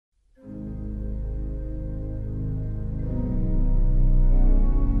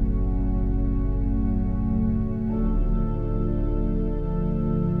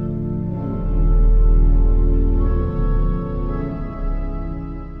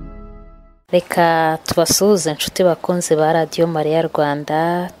Reka tubasuhuze inshuti bakunzi ba Radio Maria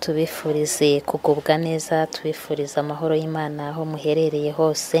Rwanda, tubifurize kugubwa neza, tubifuriza amahoro y'Imana aho muherereye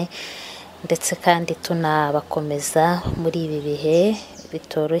hose, ndetse kandi tunabakomeza muri ibi bihe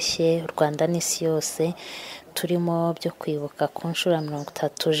bitoroshye u Rwanda n'isi yose turimo byo kwibuka ku nshuro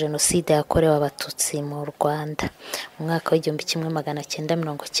 30 Genocide yakorewe Abatutsi mu Rwanda mu mwaka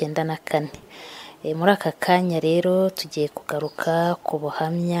w'1994. Muri aka kanya rero tugiye kugaruka ku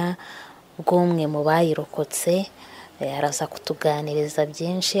buhamya bw'umwe mu bayirokotse. Araza kutuganiriza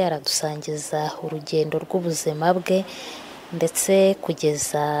byinshi, aradusangiza urugendo rw'ubuzima bwe, ndetse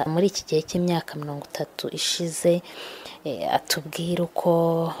kugeza muri iki gihe cy'imyaka 30 ishize, atubwira uko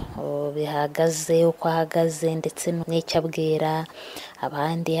bihagaze, uko ahagaze, ndetse n'icyo abwira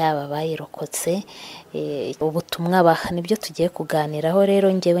abandi haba bayirokotse. Ubutumwa baha nibyo tugiye kuganiraho.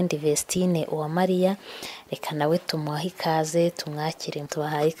 Rero njyewe ndi Vestine Uwamariya, reka nawe tumuha ikaze, tumwakire,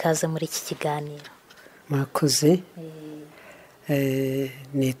 tubahaye ikaze muri iki kiganiro. Mwakoze.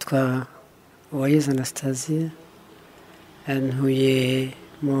 Nitwa Uwayezu Anastasie, ntuye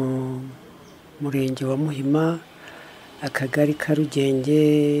mu murenge wa Muhima, akagari ka Rugenge,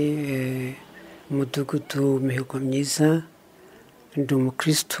 umudugudu mihigo myiza. Ndi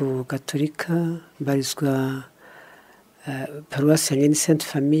umukristo Gatolika, mbarizwa paruwasi ya Sainte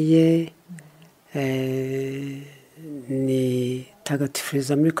Famille, ni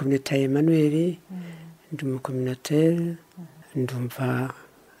tagatifuriza muri communauté ya Emmanuel. Ndi mu communauté, ndumva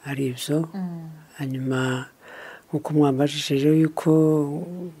ari ibyo. Hanyuma nkuko mwambajije yuko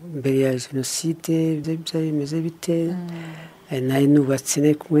mbere ya Genocide byari bimeze bite, nari nubatse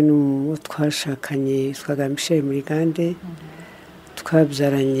ne kumwe n'uwo twashakanye twaga Michel muri Gande,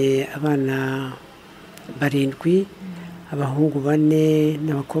 twabyaranye abana 7, abahungu 4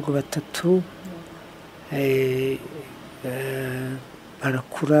 n'abakobwa 3.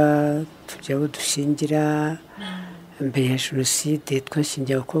 Barakura tujya abo dushingira. Mbere ya Genocide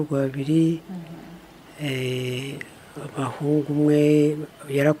twashingiye abakobwa 2, abahungu umwe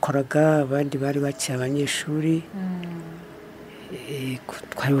yarakoraga, abandi bari bakiri abanyeshuri.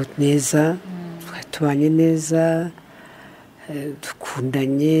 Twari neza, tubanye neza,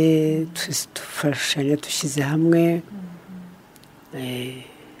 dukundanye, dufashanya, dushyize hamwe.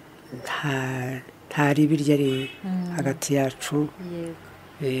 nta ribi ryari hagati yacu.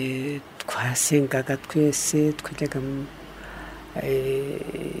 Twasengaga twese, twajyaga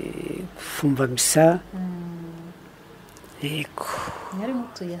gufumba misa.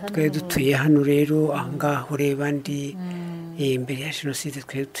 Twari dutuye hano rero ahangaha ureba ndi imbere ya Genocide.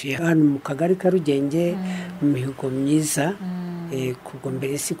 Twari dutuye hano mu kagari ka Rugenge mu mihigo myiza. Kubwo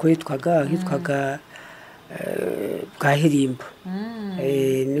mbere siko hitwaga Bwahirimba.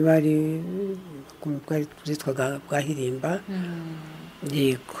 Niba ari twitwaga Bwahirimba.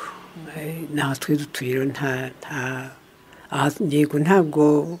 Yego, naho twari dutuye rero yego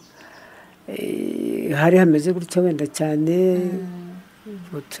ntabwo hari hameze gutya wenda cyane.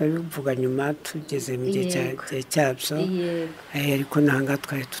 Turabivuga nyuma tugeze mu gihe cyabyo, ariko nanga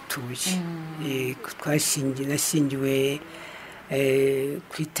twari dutuye. Nashyingiwe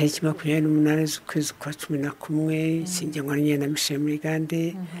ku itariki 28 z'ukwezi kwa 11, nshyingirwa na Michel muri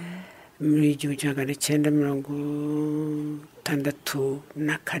Gande muri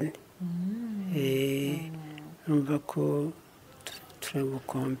 1964. Numva ko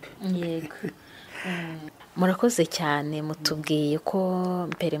turabukombe. Murakoze cyane, mutubwiye ko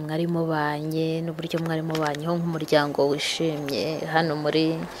mbere mwari mubanye n'uburyo mwari mubanyeho nk'umuryango wishimye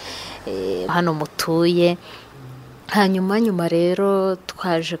hano mutuye. Hanyuma rero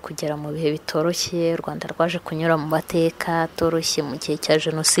twaje kugera mu bihe bitoroshye. U Rwanda rwaje kunyura mu mateka atoroshye mu gihe cya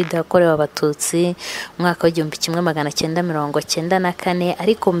Genocide yakorewe Abatutsi mu mwaka w'1994.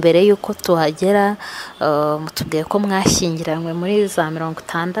 Ariko mbere y'uko tuhagera, mutubwiye ko mwashyingiranywe muri za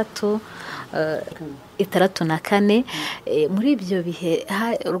 1964. Muri ibyo bihe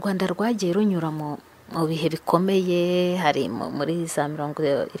u Rwanda rwagiye runyura mu bihe bikomeye. Hari muri za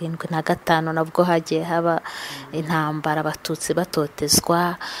 75 nabwo hagiye haba intambara, Abatutsi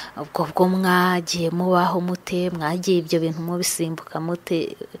batotezwa. Ubwo mwagiye mubaho mute? Mwagiye ibyo bintu mubisimbuka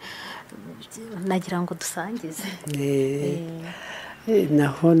mute? Nagira ngo dusangize.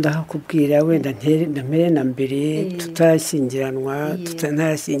 Naho ndahakubwira wenda mbere na mbere tutarashyingiranwa,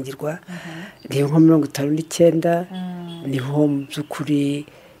 tutanarashyingirwa. Niyo nko 59 niho mu by'ukuri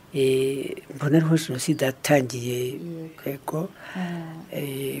mbona ariho Genocide yatangiye. Yego,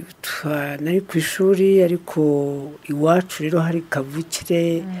 nari ku ishuri, ariko iwacu rero hari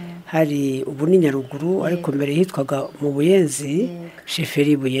kavukire, hari ubu ni Nyaruguru, ariko mbere hitwaga mu Buyenzi,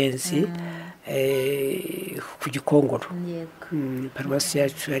 Sheferi Buyenzi. ku Gikongoro. yego Paruwasi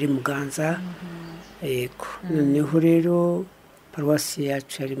yacu yari Muganza. Yego noneho rero paruwasi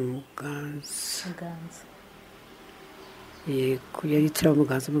yacu yari Muganza. Muganza Yego yari itari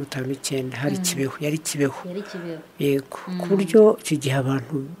Muganza 59 hari Kibeho, yari Kibeho. yari Kibeho. Yego ku buryo icyo gihe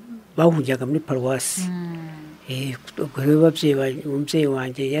abantu bahungiyaga muri paruwasi. Ubwo rero umubyeyi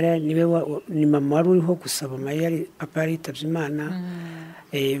wanjye ni mama wari uriho gusa, mama papa yari yitabye Imana.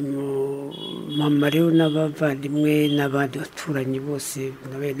 Mama rero n'abavandimwe n'abandi baturanyi bose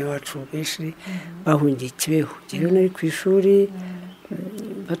na bene wacu benshi bahungiye Kibeho. Rero nari ku ishuri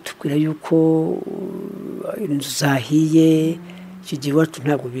batubwira yuko inzu zahiye. Icyo gihe iwacu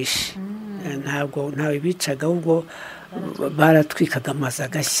ntabwo bishe, ntawe bicaga, ahubwo baratwikaga amazu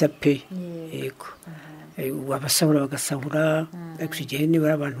agashya pe. Yego abasahura bagasahura, ariko icyo gihe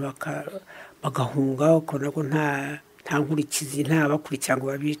nibura abantu bagahunga ukabona ko nta nkurikizi, nta bakurikira ngo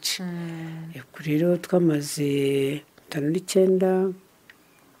babice. Rero twamaze 59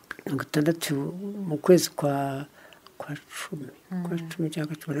 mu kwezi kwa 10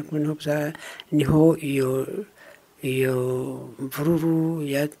 cyangwa 11 niho iyo mvururu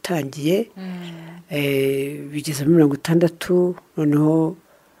yatangiye. Bigeze muri 60 noneho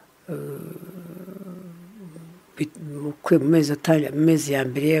mu mezi ya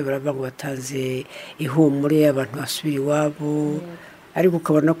mbere baravuga ngo batanze ihumure abantu basubira iwabo, ariko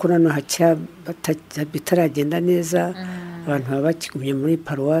ukabona ko nano bitaragenda neza. Abantu baba bakigumye muri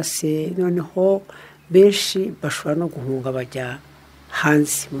paruwasi, noneho benshi bashobora no guhunga bajya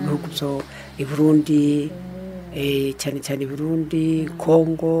hanze mu bihugu byo i Burundi, cyane cyane i Burundi,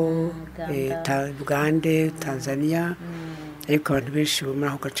 Kongo, Uganda, Tanzania. Ariko abantu benshi bo muri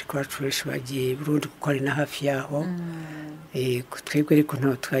ako gace kacu benshi bagiye Burundi kuko ari na hafi yaho. Twebwe ariko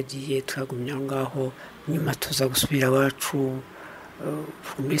ntaho twagiye, twagumye aho ngaho, nyuma tuza gusubira iwacu.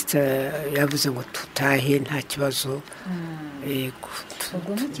 Minisitiri yavuze ngo tutahe nta kibazo.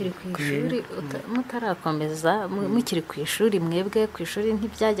 ubwo mukiri ku ishuri mutarakomeza, mukiri ku ishuri, mwebwe ku ishuri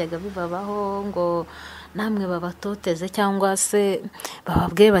ntibyajyaga bibabaho ngo namwe babatoteze cyangwa se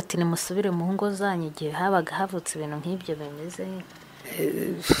bababwiye bati nimusubire mu ngo zanyu igihe habaga havutse ibintu nk'ibyo bimeze?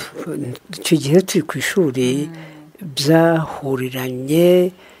 Icyo gihe turi ku ishuri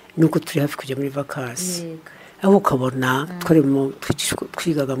byahuriranye nuko turi hafi kujya muri vakansi, aho ukabona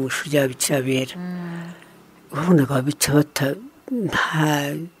twigaga mu ishuri ry'ababikira bera. Wabonaga ababica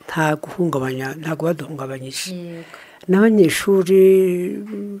nta guhungabanya, ntabwo baduhungabanyije. N'abanyeshuri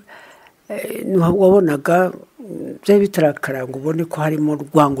wabonaga byari bitarakara ngo ubone ko harimo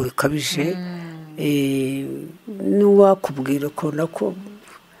urwango rukabije. N'uwakubwira ukabona ko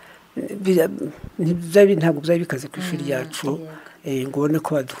ntabwo byari bikaze ku ishuri ryacu ngo ubone ko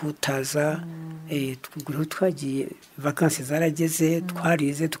baduhutaza. Rero twagiye, vakansi zarageze,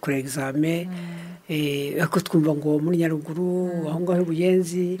 twarize dukora examen, ariko twumva ngo muri Nyaruguru aho ngaho i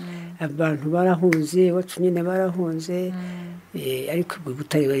Buyenzi abantu barahunze, iwacu nyine barahunze. Ariko i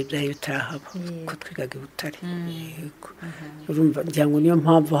Butare byari bitarahaba kuko twigaga i Butare. Urumva ngira ngo niyo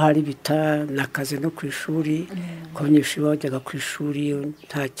mpamvu hari bitanakaze no ku ishuri, ko abanyeshuri bajyaga ku ishuri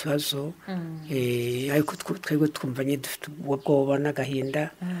nta kibazo. Ariko twebwe twumva nyine dufite ubwoba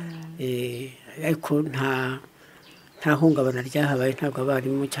n'agahinda. Ariko nta hungabana ryahabaye, ntabwo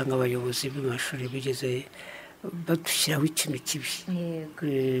abarimu cyangwa abayobozi b'amashuri bigeze badushyiraho ikintu kibi.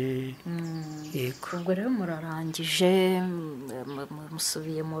 Yego. Ubwo rero murarangije,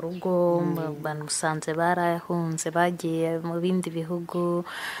 musubiye mu rugo, musanze barahunze bagiye mu bindi bihugu.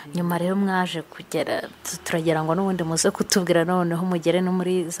 Nyuma rero mwaje kugera, turagira ngo n'ubundi muze kutubwira noneho mugere no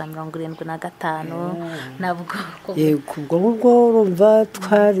muri za 75 nabwo. Yego, ubwo urumva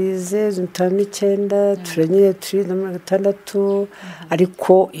twarize 59 turanyine turi na 66,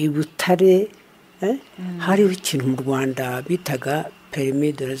 ariko i Butare hariho ikintu mu Rwanda bitaga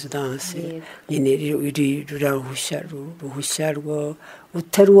permis de résidence. Nyine ruhushya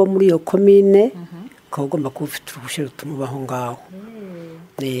utari uwo muri iyo komine, ukaba ugomba kuba ufite uruhushya rutuma ubaho ngaho.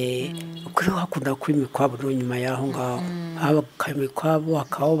 Ubwo rero hakunda kuba imikwabo nyuma y'aho ngaho, habaga imikwabo,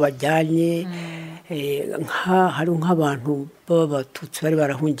 hakabaho bajyanye. Hari nk'abantu b'Abatutsi bari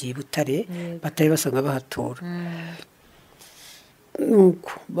barahungiye i Butare batari basanga bahatura.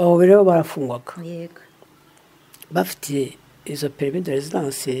 Abo rero barafungwaga bafite izo permis de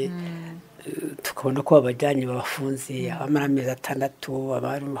résidence. Tukabona ko abajyanye babafunze, abamara amezi 6,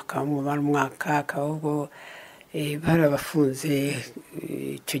 abamara umwaka, ahubwo barabafunze.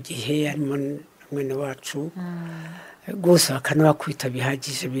 Icyo gihe harimo mwene wacu rwose bakanabakubita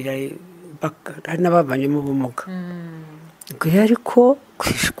bihagije, hari n'abavanyemo ubumuga. Ubwo rero ariko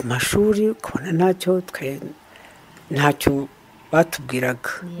ku mashuri ukabona ntacyo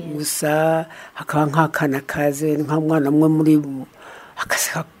batubwiraga gusa hakaba nk'akana kaze nka mwana umwe muri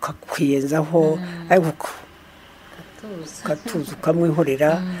akakwiyenzaho ariko katuza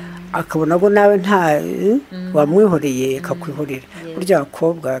ukamwihorera akabona ko nawe nta wamwihoreye akakwihorera burya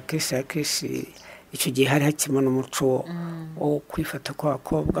abakobwa kenshi icyo gihe hari hakimo n'umuco wo kwifata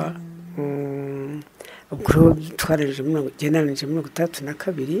kw'abakobwa ubwo twarereje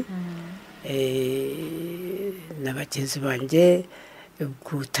 1962 na bagenzi banjye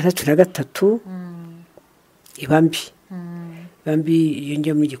ubwo 63 ibambi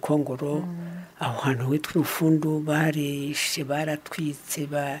yongeye mu Gikongoro aho hantu witwa Urufundu barishe baratwitse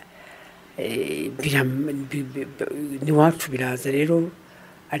n'iwacu biraza rero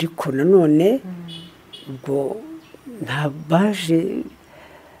ariko nanone ubwo nta baje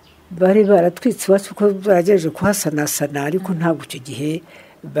bari baratwitse iwacu ko baragejeje kuhasanasana ariko ntabwo icyo gihe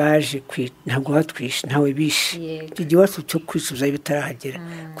baje ntabwo batwishe ntawe bishe icyo gihe iwacu cyo kwicuza bitarahagera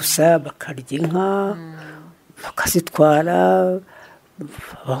gusa bakarya inka bakazitwara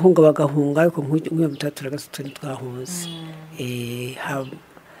abahunga bagahunga ariko nk'uyu mutatu n'agasutoni twahunze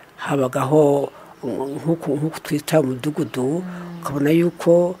habagaho nk'uko twita umudugudu ukabona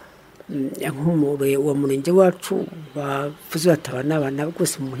yuko uwo murenge wacu bavuze bataba n'abana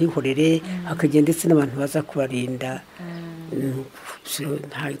rwose muhihorere hakagenda ndetse n'abantu baza kubarinda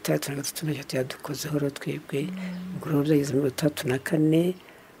nta itatu na gatatu nacyo tuyadukozeho rero twebwe ubwo rero byageze muri 34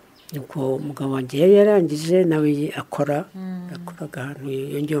 ubwo umugabo wanjye yari yarangije nawe yakoraga ahantu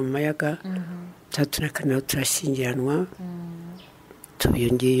yongeye mu mayaga 34 turashyingiranwa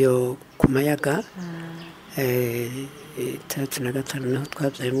tubiyongeyeyo ku mayaga 35 naho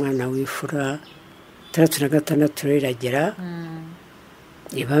twabyaye umwana w'ifura 36 rero iragera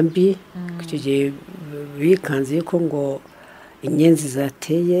ibambi icyo gihe bikanze yuko ngo inyenzi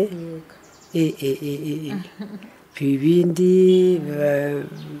zateye ibindi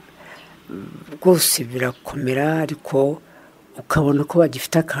rwose birakomera ariko ukabona ko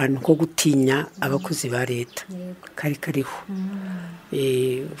bagifite akantu ko gutinya abakozi ba leta kari kariho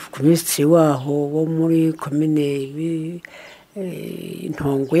minisitiri waho wo muri komine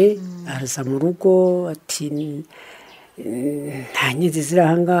Ntongwe araza mu rugo ati nta nyenzi ziri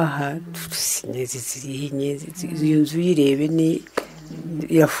ahangaha inyenzi ziriho iyo nzu yirebe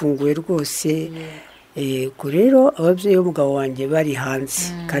irafunguye rwose ubwo rero ababyeyi b'umugabo wanjye bari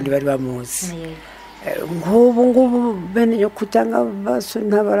hanze kandi bari bamuzi ngubu bene yo kutanga baso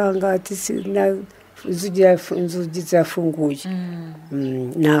ntabarangati inzugi zafunguye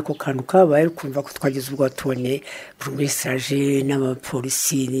nako kantu kabaye kumva ko twagize ubwo tubone buri wese aje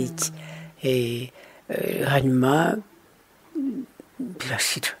n'abapolisi n'iki hanyuma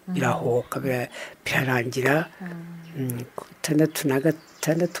birashira birahoka birarangira 66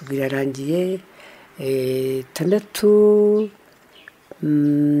 birarangiye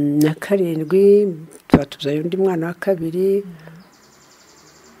 67 twatubyaye undi mwana wa kabiri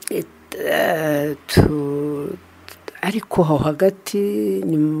ariko aho hagati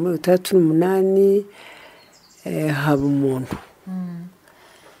ni mu 38 haba umuntu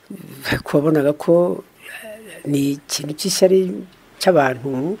kubabonaga ko ni ikintu cy'ishyari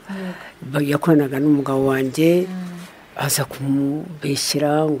cy'abantu yakoranaga n'umugabo wanjye aza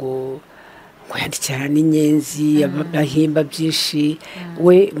kumubeshyira ngo yandikira n'inyenzi abahimba byinshi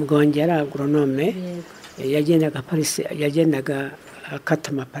we umugabo wanjye yari agronome yagendaga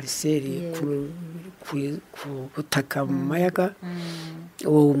akata amapariseri ku butaka mu mayaga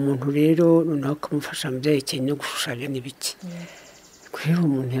uwo muntu rero noneho akamufasha mu byerekeye no gushushanya n'ibiki rero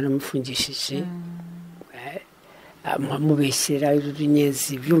umuntu yaramufungishije amubeshyera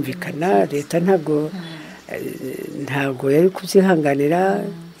ibinyenzi byumvikana leta ntabwo yari kubyihanganira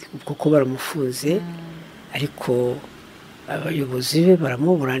kuko baramufunze ariko abayobozi be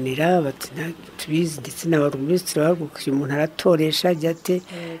baramuburanira bati tubizi ndetse n'abaruminisitiri bavuga umuntu aratoresha ajyate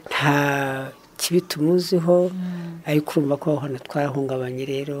nta kibi tumuziho ariko urumva ko aho twarahungabanye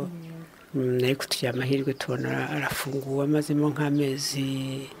rero ariko tugira amahirwe tubona arafunguwe amazemo nk'amezi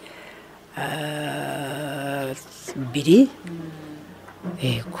 2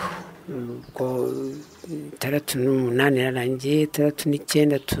 yego ubwo 68 yarangiye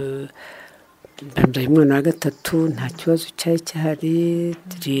 69 mbambaye umwana wa gatatu nta kibazo cyari cyahari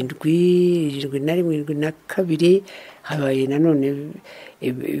 7 habaye nanone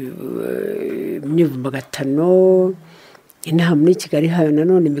imyivumbagatanyo inaha muri Kigali hayo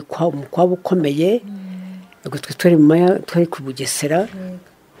nanone umukwabo ukomeye ubwo twari ku Bugesera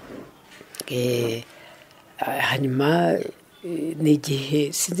hanyuma ni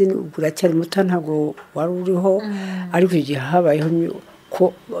igihe sinzi uracyari muto ntabwo wari uriho ariko igihe habayeho ko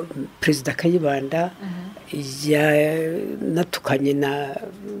perezida Kayibanda yanatukanye na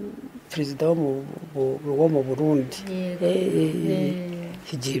perezida wo mu Burundi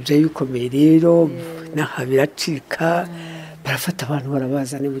igihe ibyo bikomeye rero naha biracika barafata abantu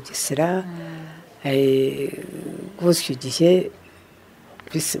barabazana i Bugesera rwose icyo gihe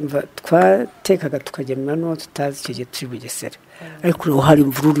twatekaga tukagemura n'uwo tutazi icyo gihe turi Bugesera ariko ubu hari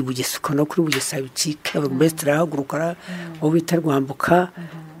imvururu i Bugesera ukabona kuri Bugesera bicika burugumesitiri arahaguruka uwo bita Rwambuka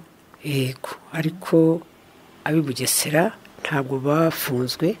yego ariko ab'i Bugesera ntabwo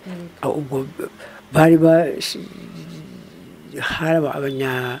bafunzwe ubwo bari hari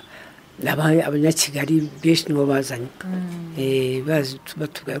abanyakigali benshi nibo bazanye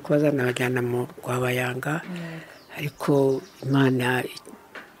batubwira ko bazanabajyana mu Rwabayanga ariko Imana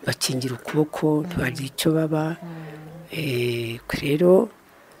bakingira ukuboko ntibagira icyo baba rero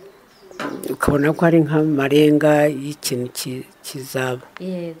ukabona ko hari nk'amarenga y'ikintu kizaba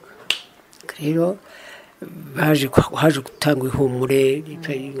rero haje gutanga ihumure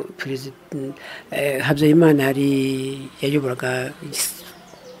perezida Habyarimana yayoboraga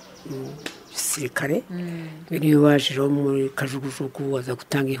igisirikare niwe waje rero muri kajugujugu aza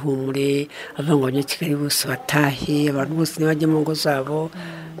gutanga ihumure avuga ngo abanyakigali bose batahe abantu bose ntibajye mu ngo zabo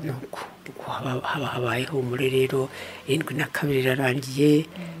nuko habaye ihumure rero 72 irarangiye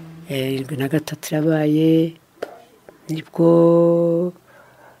 73 irabaye nibwo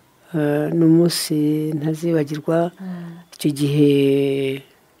n'umunsi ntazibagirwa icyo gihe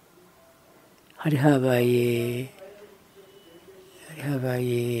hari habaye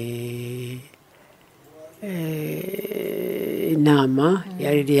inama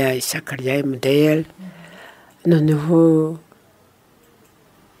yari iriya ishyaka rya MDL noneho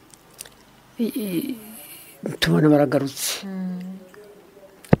tubona baragarutse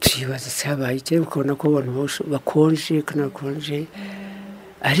tuyibaza se habaye iki ukabona ko abantu bakonje kandi bakonje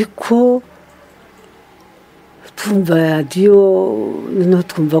ariko twumva radiyo noneho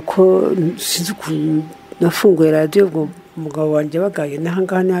twumva ko sinzi ukuntu nafunguye radiyo ngo umugabo wanjye bagaye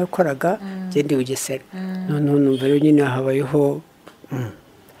n'ahangaha niho yakoraga ngende Bugesera noneho numva rero nyine habayeho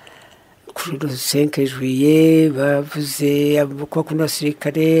kuri le 5 juillet bavuze ko bakunda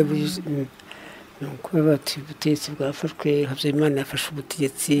abasirikare nuko bati ubutegetsi bwafashwe Habyarimana yafashe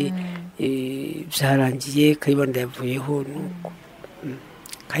ubutegetsi byarangiye Kayibanda yavuyeho nuko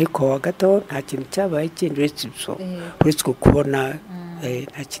ariko wa gato nta kintu cyabaye kindi uretse kubona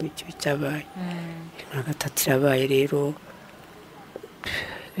nta kintu kibi cyabaye na gatatu irabaye rero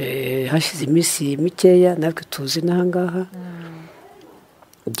hashize iminsi mikeya natwe tuzi n'ahangaha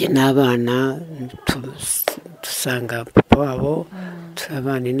njye n'abana dusanga papa wabo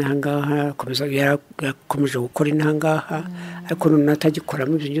turabana n'ahangaha yakomeje gukora n'ahangaha ariko noneho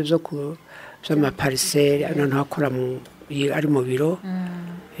atagikoramo ibyo by'amapariseri noneho akora ari mu biro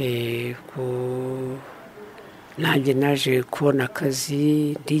nanjye naje kubona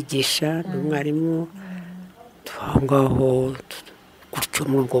akazi ndigisha n'umwarimu aho ngaho gutyo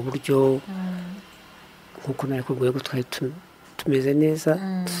muri ubwo buryo nk'uko nakubwiye ko twari tumeze neza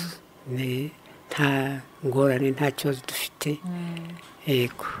nta ngorane nta kibazo dufite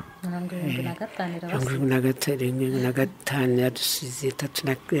yego 75 yadusize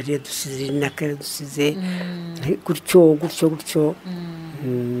 3 yadusize 4 yadusize gutyo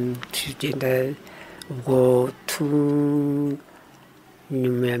tugenda ubwo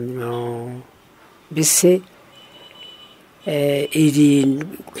nyuma ya mbese iyo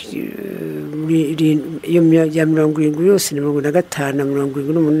ya 70 yose ni 75 na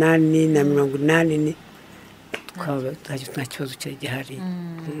 78 na 80 nta kibazo cyari gihari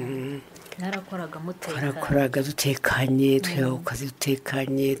twarakoraga dutekanye twihaga ku kazi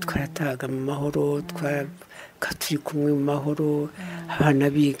dutekanye twaratahaga mu mahoro turi kumwe mu mahoro abana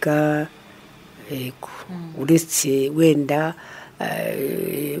biga uretse wenda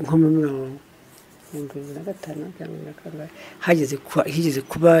nko mu 75 higeze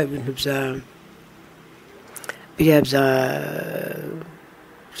kuba ibintu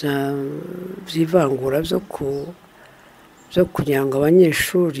by'ivangura byo kugira ngo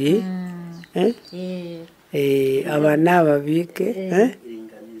abanyeshuri abana babige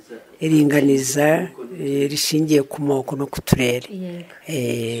iringaniza rishingiye ku moko no ku turere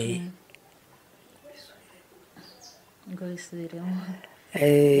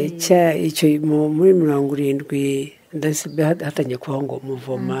icyo muri 70 hatangiye kubaho ngo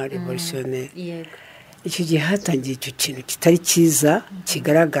muvoma revolutionnel icyo gihe hatangiye icyo kintu kitari cyiza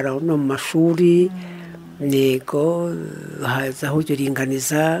kigaragara no mu mashuri nego hazaho iryo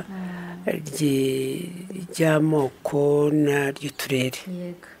ringaniza ry'amoko n'ry'uturere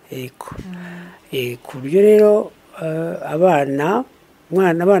yego ku buryo rero abana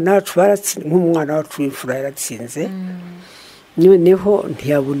abana bacu baratsinze, nk'umwana wacu w'imfura yaratsinze, noneho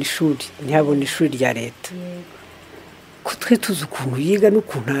ntiyabona ishuri rya leta. ko twe tuzi ukuntu yiga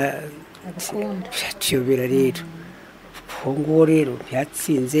n'ukuntu byatuyobera rero. uwo nguwo rero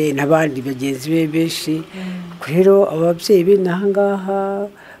ntiyatsinze, n'abandi bagenzi be benshi. rero ababyeyi be n'aha ngaha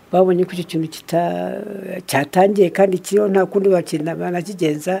babonye ko icyo kintu cyatangiye kandi kiriho nta kundi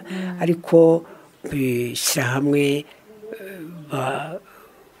banakigenza, ariko bishyira hamwe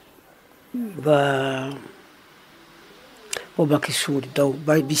bubaka ishuri,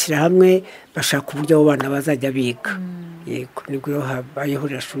 bishyira hamwe bashaka uburyo abo bana bazajya biga. yego nibwo rero habayeho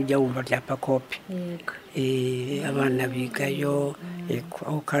irashuri ujya wumva rya pakopi, abana bigayo. yego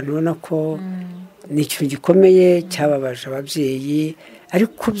aho kandi ubona ko ni ikintu gikomeye cyababaje ababyeyi,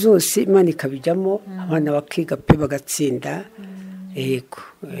 ariko byose Imana ikabijyamo, abana bakiga pe bagatsinda. yego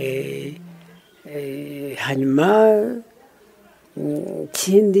hanyuma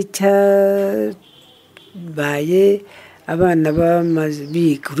ikindi cyabaye, abana bamaze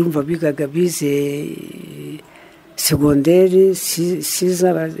biga, urumva bigaga bize segonderi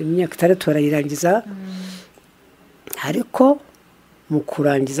imyaka 6 barayirangiza, ariko mu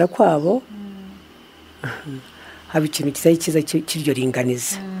kurangiza kwabo haba ikintu kitari cyiza cy'iryo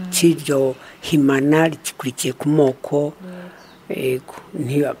ringaniza, cy'iryo himana rikurikiye ku moko. yego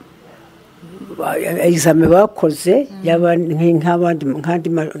examen bakoze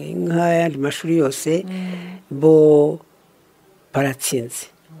nk'ayandi mashuri yose, bo baratsinze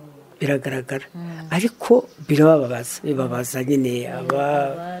biragaragara, ariko bibabaza nyine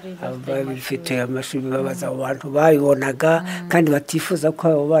ababifite amashuri, bibabaza abo bantu babibonaga kandi batifuza ko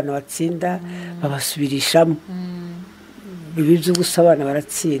abo bana batsinda, babasubirishamo. bibi byo gusa abana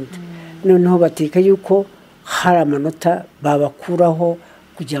baratsinda, noneho bateka yuko hari amanota babakuraho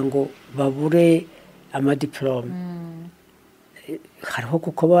kugira ngo babure amadiplome. hariho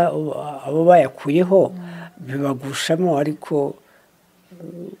kuko abo bayakuyeho bibagushamo, ariko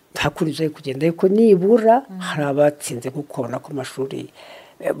ntakurizayo kugenda, ariko nibura hari abatsinze, kuko ubona ko amashuri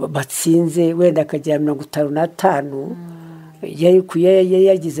batsinze wenda akajya 55, yari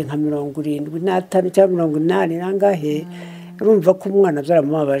yagize nka 75 cyangwa 80 nangahe. urumva ko umwana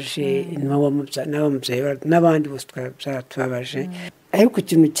byaramubabaje, n'abandi bose byaratubabaje. ariko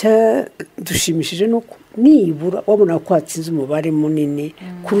ikintu cyadushimishije ni uko nibura wabona ko hatsinze umubare munini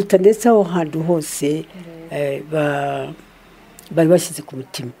kuruta ndetse aho hantu hose bari bashyize ku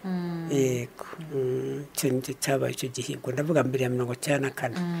mutima. yego cyabaye icyo gihigo, ndavuga mbere ya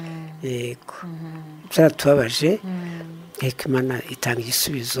 1994. yego byaratubabaje, ariko Imana itanga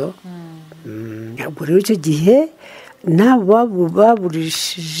igisubizo. ubwo rero icyo gihe nabo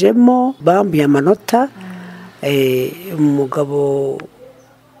baburishijemo bambuye amanota. umugabo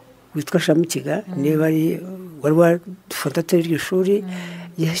witwa Shamukiga niwe wari wafondateri y'iryo shuri.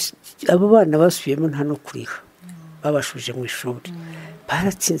 abo bana basubiyemo nta no kuriha, babashuje mu ishuri,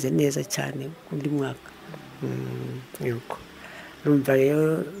 baratsinze neza cyane undi mwaka. yuko urumva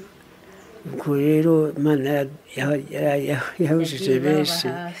rero, ubwo rero Imana yahujije benshi,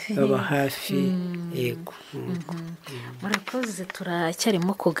 baba hafi. yego murakoze.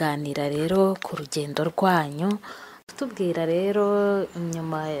 turacyarimo kuganira rero ku rugendo rwanyu, tubwira rero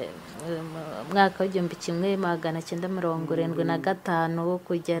nyuma mwaka w'1975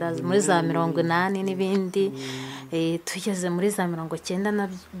 kugera muri za 80 n'ibindi, tugeze muri za 90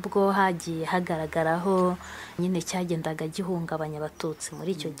 nabwo hagiye hagaragaraho nyine cyagendaga gihungabanya Abatutsi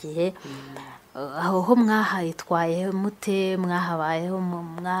muri icyo gihe. aho ho mwahayitwaye mute,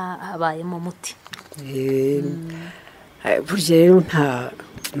 mwahabayemo muti? burya rero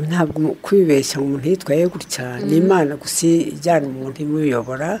ntabwo kwibeshya ngo umuntu yitwaye gutya, ni Imana gusa ijyana umuntu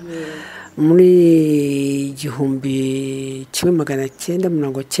imuyobora. muri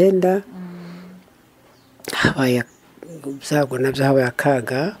 1990 habaye ibyago nabyo, habaye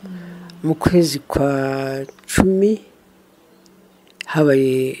akaga. mu kwezi kwa 10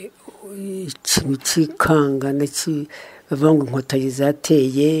 habaye ikintu cy'ikanga bavuga ngo inkotanyi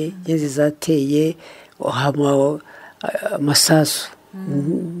zateye, nyezi zateye, haba amasasu.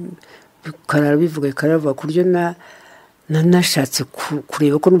 bivuga ku buryo nashatse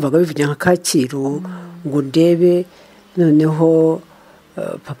kureba ko numvaga bivuga nka Kacyiru ngo ndebe. noneho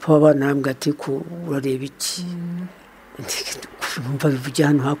papa w'abana arambwira ati urareba iki? numva bivugira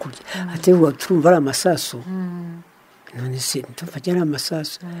hano hakurya, ati turumva ari amasasu. none se ndumva ari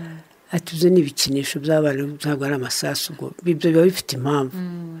amasasu? ati ibyo ni ibikinisho by'abana, ntabwo ari amasasu. ngo ibyo biba bifite impamvu.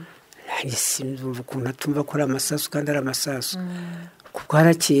 nanjye simbyumva ukuntu atumva ko ari amasasu kandi ari amasasu. kuko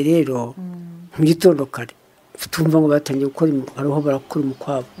harakeye rero mu gitondo kare tumva ngo batangiye hariho barakora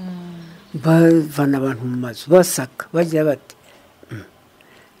umukwabo, bavana abantu mu mazu basaka, bagira bati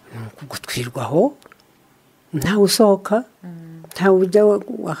gutwirwaho ntawe usohoka ntawe ujya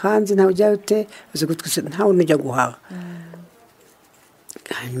hanze ntawe ujya ute ntawe unujya guhaha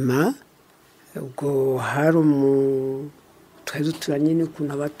hanyuma ubwo hari twari duturanye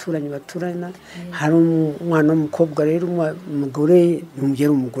n'ukuntu abaturanyi baturana hari umwana w'umukobwa rero umugore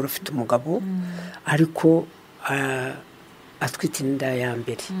umugore ufite umugabo ariko atwite inda ya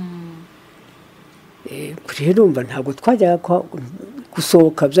mbere rero urumva ntabwo twajyaga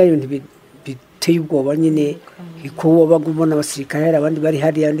gusohoka byayo biteye ubwoba nyine ko wabaga ubona abasirikare hari abandi bari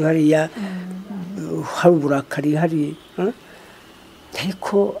hariya hari uburakari hari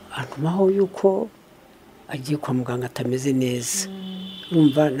ariko antumaho yuko agiye kwa muganga atameze neza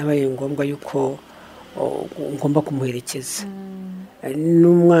urumva nabaye ngombwa yuko ngomba kumuherekeza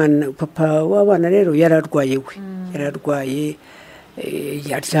n'umwana papa w'abana rero yararwaye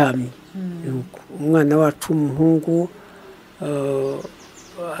yaryamye umwana wacu w'umuhungu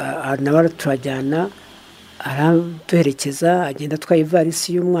nawe turajyana araduherekeza agenda atwaye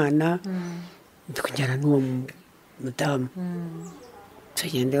ivarisi y'umwana tukajyana n'uwo mudamu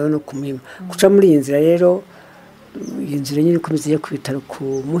tugenda no ku Muhima guca muri iyi nzira rero iyi nzira nyine ikomeza ijya ku bitaro ku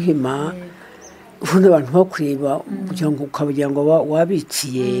Muhima ubundi abantu bakureba kugira ngo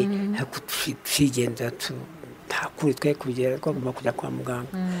wabikiye twigenza nta kuri twe kugera twagomba kujya kwa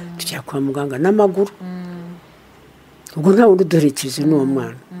muganga tujya kwa muganga n'amaguru ubwo nta wundi duherekeje n'uwo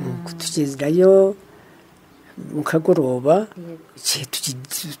mwana tugezerayo mu kagoroba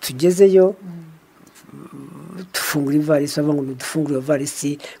tugezeyo dufungura ivarisi bavuga ngo dufungure iyo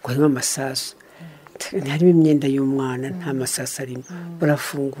varisi ngo harimo amasasu harimo imyenda y'umwana nta masasu arimo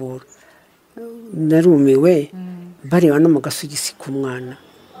barafungura narumiwe bareba no mu gasugisi k'umwana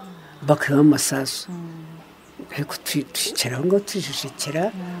bakareba amasasu ariko twicara aho ngaho tujijekera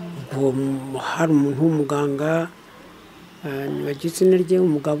ubwo hari umuntu w'umuganga ntibagira izina rye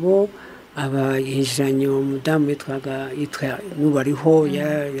umugabo aba yinjiranye uwo mudamu yitwa n'ubariho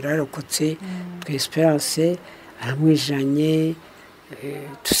yararokotse twa Esperance aramwijanye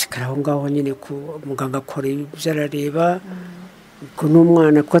tusikara aho ngaho nyine ku muganga akora ibyo arareba ubwo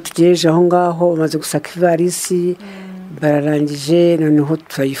n'umwana kuko tugejeje aho ngaho bamaze gusaka ivarisi bararangije noneho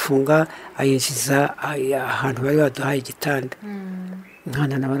turayifunga ayinjiza ahantu bari baduhaye igitanda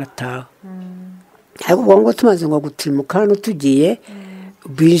umwana nawe arataha ariko ubwo ngo tumaze ngo gutirimuka hano tugiye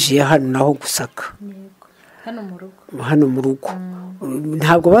binjiye hano naho gusaka hano mu rugo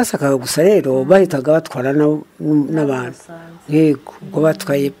ntabwo basakaga gusa rero bahitaga batwara n'abantu yego ubwo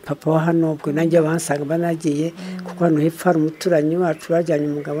batwaye papa wa hano ubwo nanjye bansanga banagiye kuko hano hepfo hari umuturanyi wacu bajyanye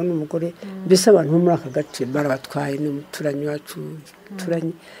umugabo n'umugore mbese abantu bo muri aka gace barabatwaye n'umuturanyi wacu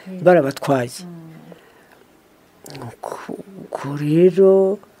barabatwaye ubwo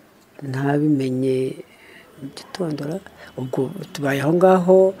rero ntabimenye mu gitondo ubwo tubaye aho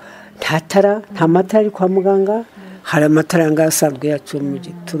ngaho nta matara ari kwa muganga hari amatara ngaho asanzwe yacu mu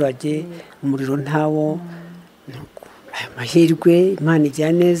giturage umuriro ntawo amahirwe Imana ijya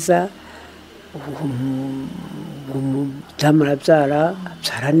neza umudamu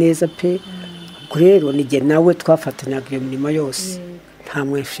abyara neza pe ubwo rero nijye nawe twafatanyaga iyo mirimo yose nta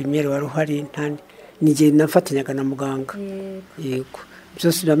mwefimiyeri wari uhari nijye nafatanyaga na muganga yego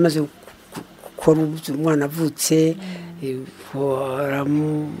byose biramaze gukora umwana avutse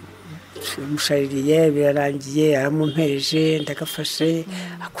aramushaririye birarangiye aramumpereje ndagafashe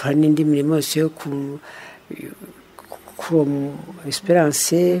akora n'indi mirimo yose yo kuri uwo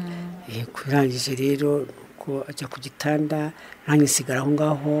Esperance kurangije rero ko ajya ku gitanda nanjye nsigara aho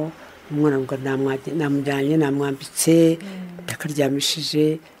ngaho umwana ngo namujyanye namwambitse ndakaryamishije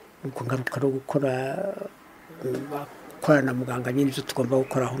ubwo ngaruka no gukorana na muganga nyine ibyo tugomba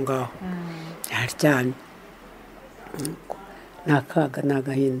gukora aho ngaho yaryamye ni akaga ni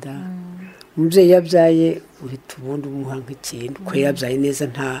agahinda umubyeyi yabyaye uhita ubundi umuha nk'ikintu ko yabyaye neza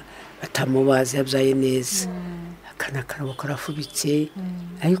batamubazi yabyaye neza akana karabo karafubitse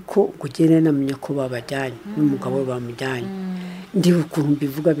ariko ngo ugende namenya ko babajyanye n'umugabo we bamujyanye ndiba ukuntu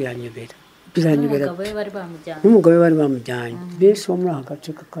mbivuga biranyobera n'umugabo we bari bamujyanye benshi bo muri aka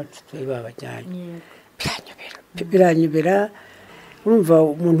gace kacu turi babajyanye biranyobera urumva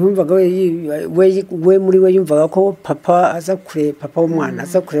umuntu yumvaga we muri we yumvaga ko papa w'umwana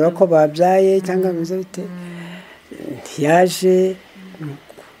aza kureba ko babyaye cyangwa bimeze bite ntiyaje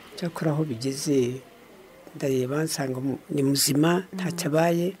cyakora aho bigeze ndareba nsanga ni muzima ntacyo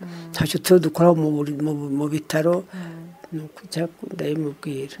abaye ntacyo tuba dukoraho mu bitaro ni ukujya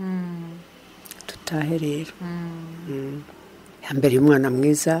ndabimubwira dutahe rero yambere umwana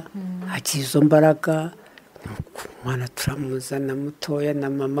mwiza agira izo mbaraga umwana turamuzana mutoya na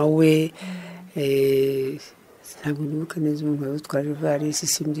mama we ntabwo nibuka neza umuntu witwaje ivarisi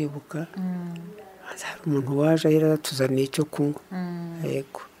simbyibuka hari umuntu waje yaratuzaniye icyo kunywa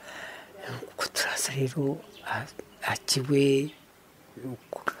yego kuko turaza rero akiwe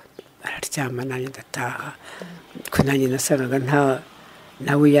araryama nanjye ndataha ko nanjye nasangaga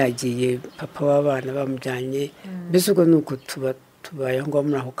nawe yagiye papa w'abana bamujyanye mbese ubwo ni uko tubayeho ngo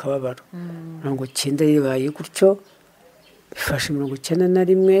muri ako kababaro 90 ribaye gutyo bifashe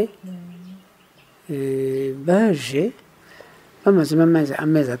 91 baje bamazemo amezi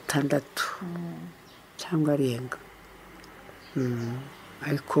 6 cyangwa arenga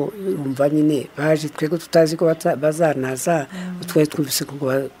ariko umva nyine baje twego tutazi ko bazanaza utwaye twumvise ko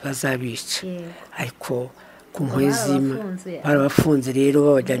bazabica ariko ku nkwezima barabafunze rero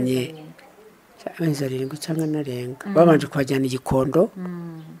babajyanye amezi 7 cyangwa narenga babanje kwajyana igikondo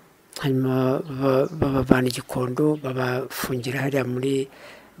hanyuma babavana igikondo babafungira hariya muri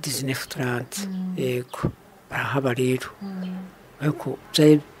 1930 yego barahaba rero ariko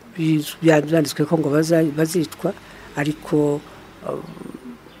byanditswe ko ngo bazitwa ariko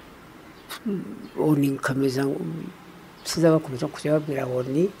oni kameza siza bakomeza kujya babwira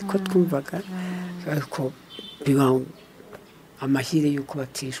oni ko twumvaga ariko biba amahire yuko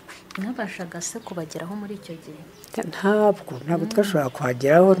batishwe nabashaga se kubageraho muri icyo gihe ntabwo twashobora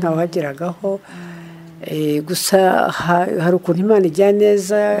kuhageraho ntawageragaho gusa hari ukuntu Imana ijya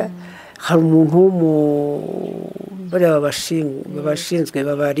neza hari umuntu babashinzwe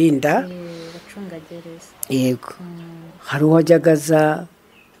babarinda bacungagereza yego hari uwajyagaza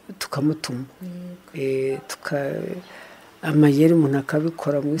tukamutuma amayeri umuntu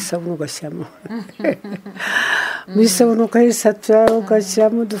akabikora mu isabune ugashyiramo mu isabune ukayisatura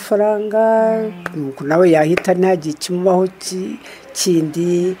ugashyiramo udufaranga nawe yahita ntagire ikimubaho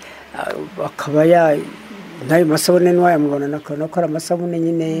kindi akaba n'ayo masabune ntiwayamubona nakabona ko ari amasabune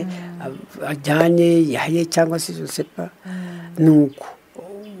nyine ajyanye yahaye cyangwa se josepa nuko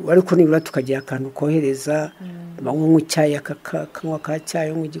ariko nibura tukagira akantu kohereza banywa icyayi akanywa ka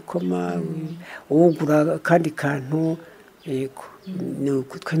cyayi mu gikoma ugura kandi kantu yego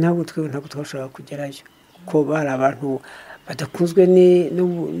twe ntabwo twashobora kugerayo ko bari abantu badakunzwe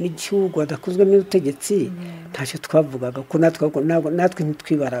n'igihugu badakunzwe n'ubutegetsi ntacyo twavugaga ko natwe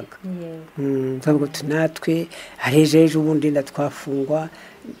ntitwibaraga ntabwo natwe ejo ubundi twafungwa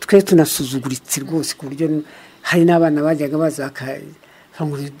twe tunasuzuguritse rwose ku buryo hari n'abana bajyaga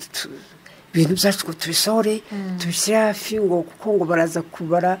ibintu byacu ngo tubisohore tubishyire hafi ngo kuko ngo baraza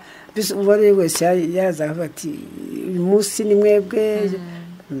kubara uwo ari we wese yaraza akavuga ati uyu munsi ni mwebwe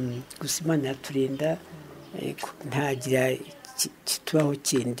gusa Imana yaturinda ntagira kitubaho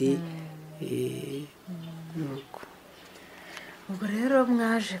kindi ubwo rero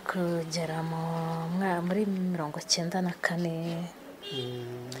mwaje kugera muri 94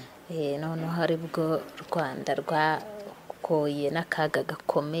 noneho hari bwo Rwanda rwakoye n'akaga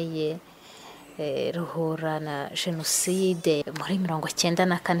gakomeye ruhura na Genocide muri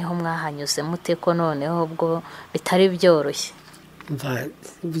 94 ho mwahanyuze mute ko noneho ubwo bitari byoroshye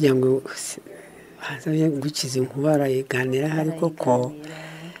mvuga ngo gukiza inkubara yiganira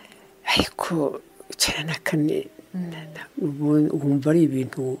ariko cyane nakane wumva ari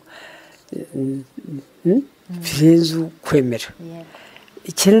ibintu birenze kwemera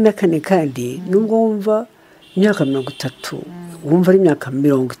 94 kandi nubwo wumva imyaka 30 wumva ari imyaka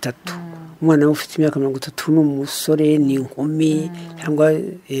 30 umwana ufite imyaka 30 n'umusore n'inkumi cyangwa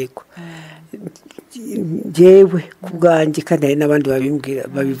yego yewe kubwanjye kandi hari n'abandi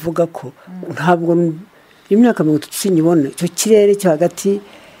babivuga ko ntabwo imyaka 30 sinyibona cyo kirere cyo hagati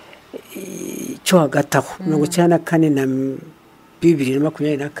aho 94 na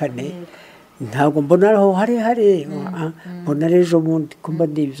 2024 ntabwo mbona aho hari mbona ejo bundi ko mba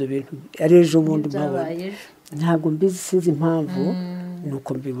n'ibyo bintu ari ejo bundi ntabwo mbizi sinzi impamvu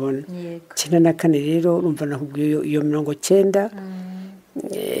nuko mbibona 94 rero urumva nakubwiye iyo 90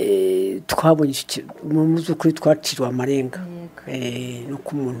 twabonye mu muzukuri twacirwa amarenga nuko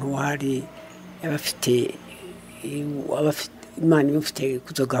umuntu wari abafite Imana ifite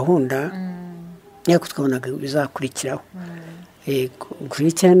kuzo gahunda yako twabonaga bizakurikiraho kuri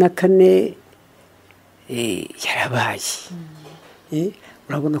 94 yarabaye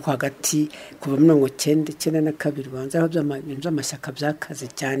urabona ko hagati kuva 1992 banza aho by'amashyaka byakaze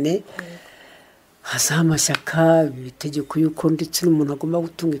cyane hasa amashyaka bitegeko yuko ndetse n'umuntu agomba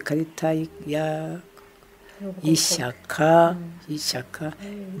gutunga ikarita y'ishyaka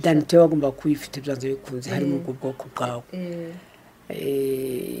danite wagomba kuyifite byanze bikunze harimo ubwo bwoko bwawe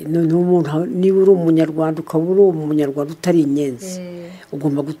none umuntu niba uri umunyarwanda ukaba uri umunyarwanda utari inyenzi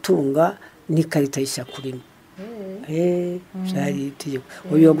ugomba gutunga n'ikarita y'ishyaka urimo byari itegeko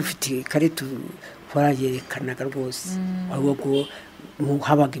uyu wagufite ikarita warayerekanaga rwose ahubwo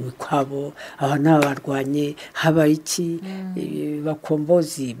habaga imikwabo aba n'abarwanye haba iki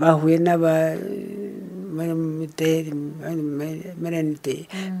bakombozi bahuye n'aba merenide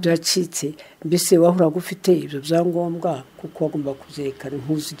byacitse mbese wahora gufite ibyo byangombwa kuko wagomba kuzerekana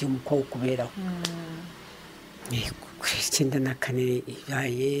ntuzijye mu kwa ukuberaho ku 1994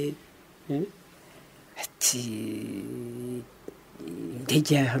 ibaye ati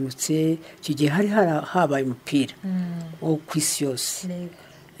indege yahanutse icyo gihe hari habaye umupira wo ku isi yose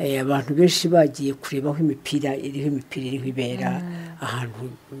abantu benshi bagiye kurebaho imipira iriho ibera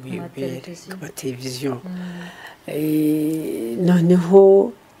ahantu ku mateleviziyo noneho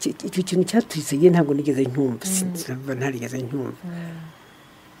icyo kintu cyaturitse igihe ntabwo nigeze nkumva ntarigeze nkumva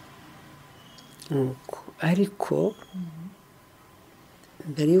ariko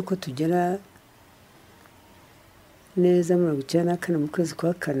mbere y'uko tugera neza 1994 mu kwezi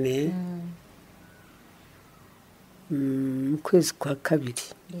kwa kane mu kwezi kwa kabiri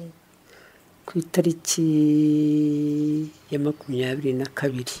ku itariki ya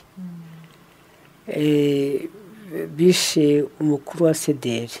 22 bishe umukuru wa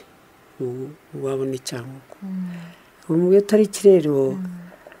sederi wabona icyangugu mu iyo tariki rero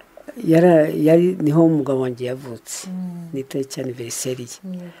yari niho umugabo wanjye yavutse ni itariki anniversaire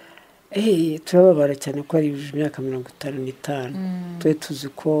ye turababara cyane ko ari imyaka 55 twe tuzi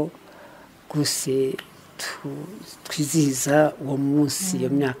ko gusa twizihiza uwo munsi iyo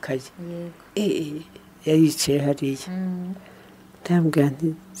myaka ye yari yicaye hariya ndambwira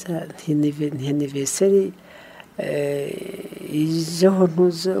nti anniversaire ijeho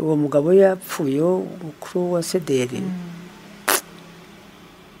ntuze uwo mugabo yapfuye umukuru wa sederi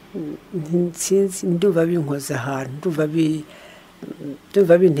nsinzi ndumva binkoza ahantu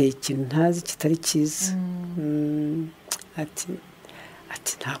ndumva binteye ikintu ntazi kitari cyiza ati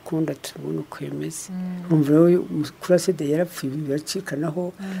nta kundi tubona uko bimeze urumva rero umukuru wa sederi yarapfuye biracikanaho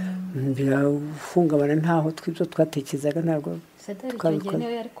birahungabana ntaho twibyo twatekerezaga ntabwo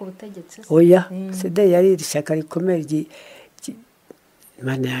oya sederi yari ishyaka rikomeye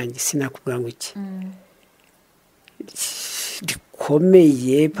Imana yanjye sinakubwira ngo iki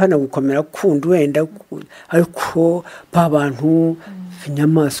rikomeye pana gukomera kundi wenda ariko abantu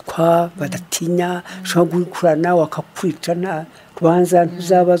inyamaswa badatinya ushobora gukurana wakakwica nta rubanza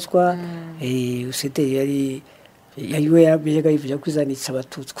ntuzabazwa sederi yari we yabiyaga yivuga kwizanisha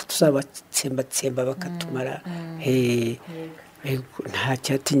abatutsi ko tuzabatsembatsemba bakatumara nta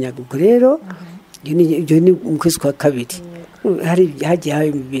cyatinyaga ubwo rero ibyo ni mu kwezi kwa kabiri hagiye haba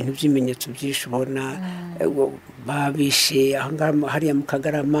ibintu by'ibimenyetso byinshi ubona babishe hariya mu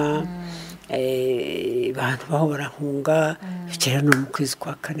Kagarama abantu baho barahunga bikera no mu kwezi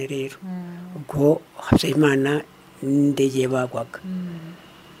kwa kane rero ubwo Habyarimana n'indege bagwaga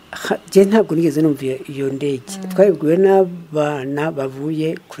je ntabwo nigeze numva iyo ndege twabibwiwe n'abana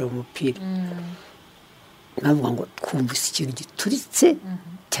bavuye kureba umupira navuga ngo twumvise ikintu gituritse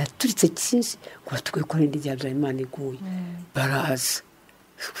cyaturitse cyinshi ngo batubwiye ko indege ya Habyarimana iguye baraza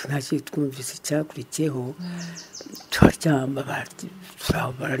ntakiye twumvise cyakurikiyeho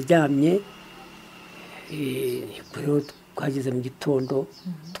bararyamye rero twageze mu gitondo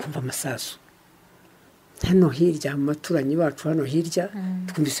twumva amasasu hano hirya mu baturanyi bacu hano hirya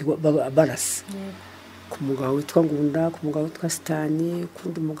twumvise barasa ku mugabo witwa Ngunda ku mugabo witwa Sitani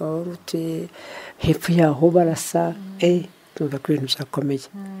kundi mugabo rute hepfo yaho barasa tumva ko ibintu byakomeye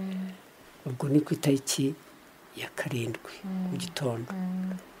ubwo ni ku itariki ya 7 mu gitondo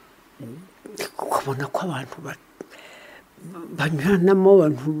ukabona ko abantu banyuranamo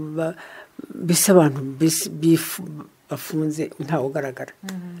abantu bisa abantu bafunze ntawe ugaragara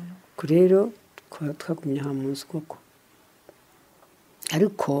rero twagumye aha mu nzu koko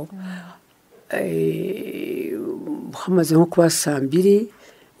ariko hamaze nko kuba 2:00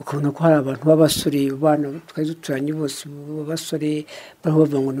 ukabona ko hari abantu b'abasore bana twari duturanye bose b'abasore bariho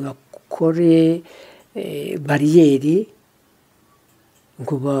bavuga ngo nibakore bariyeri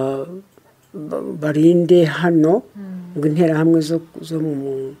ngo barinde hano ngo interahamwe zo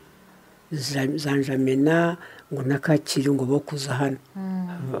mu zanjamena ngo nakakiri ngo bo kuza hano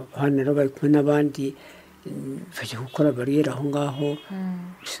rero bari kumwe n'abandi bajya gukora bariyeri aho ngaho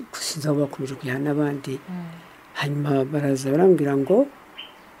sinzi aho bakomeje kujyana n'abandi hanyuma baraza barambwira ngo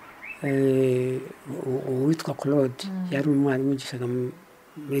uwitwa Claude yari umwarimu ugishaga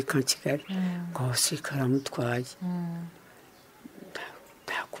muri Kigali ngo abasirikare baramutwaye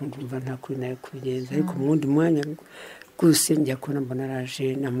ntakumva nta kuri nayo kubigenza ariko mu wundi mwanya rwose njya kubona mbona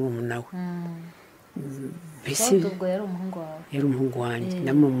araje na murumuna we ubwo yari umuhungu wawe yari umuhungu wanjye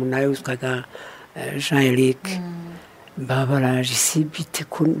na murumuna we witwaga Jean Eric baraje sibite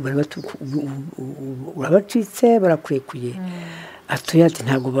ko urabacitse barakurekuye atuye ati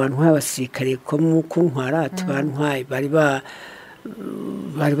ntabwo bantwaye abasirikare ko mu kuntwara ati bantwaye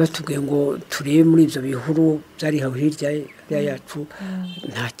bari batubwiye ngo turebe muri ibyo bihuru byari aho hirya yacu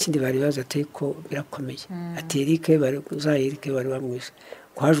nta kindi bari bazi ati ko birakomeye ati Eric bari bamwishe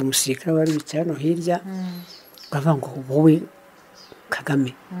ko haje umusirikare wari bicaye hano hirya bavuga ngo wowe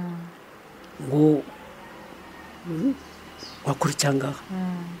Kagame ngo wakurikiranga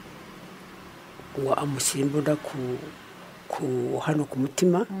ngo amushyira imbunda ku hano ku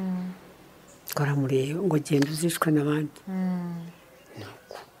mutima twaramureba ngo genda uzishwe n'abandi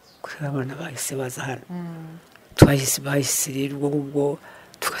kuri abana bahise baza hano bahise rero ubwo ngubwo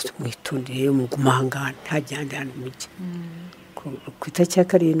tukamwitondera mu gumahangana ntajya ahandi hantu mujye ku itariki ya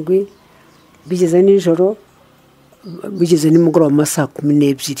 7 bigeze nijoro bigeze nimugoroba mu masaha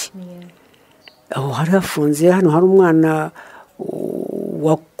 12 aho hari hafunze hano hari umwana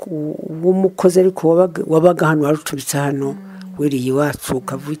w'umukozi ariko wabaga hano warucuritse hano wiriye iwacu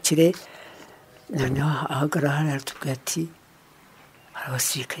kavukire noneho ahagarara hano aratubwira ati hari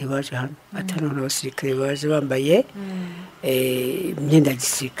abasirikare baje hano ati hano abasirikare baje bambaye imyenda ya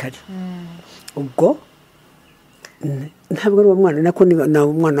gisirikare ubwo ntabwo ari uwo mwana nako ni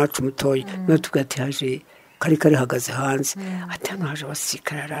umwana wacu mutoya niyo tubwira ati haje kari hagaze hanze ati hano haje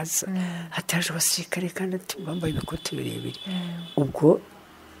abasirikare araza ati haje abasirikare kandi ati bambaye ibikoti birebire ubwo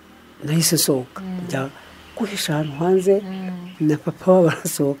nahise sohoka njya guhisha ahantu hanze na papa wabo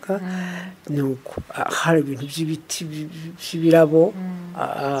barasohoka nuko hari ibintu by'ibiti by'ibirabo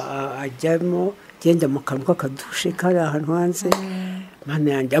ajyamo genda mu kantu k'akadushe kari ahantu hanze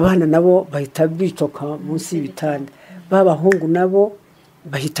mana yanjye abana nabo bahita bitoka munsi y'ibitanda b'abahungu nabo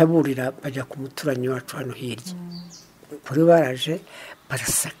bahita burira bajya ku muturanyi wacu hano hirya kuri baraje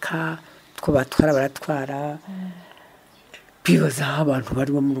barasaka two baratwara bibaza aho abantu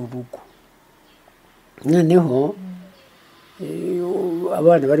barimo muri urugo noneho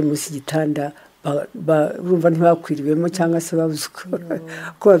abana bari munsi y'igitanda urumva ntibakwiriwemo cyangwa se babuze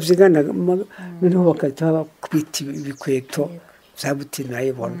ko babyigana noneho bakahita bakubita ibikweto bya butina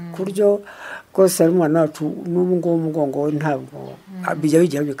ayibona ku buryo rwose ari umwana wacu n'ubu ngubu umugongo we ntabwo bijya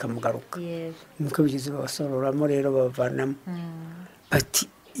bijyaho bikamugaruka nuko bigeze babasororamo rero bavanamo bati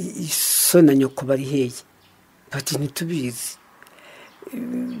so na nyoko bari heye bati ntitubizi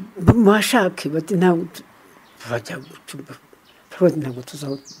mwashake bati ntabwo bajya ntabwo tuzi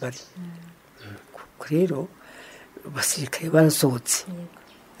aho bari rero abasirikare barasohotse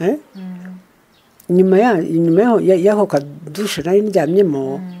nyuma y'aho kadushe nari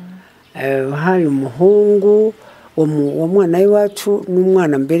ndyamyemo hari umuhungu uwo mwana w'iwacu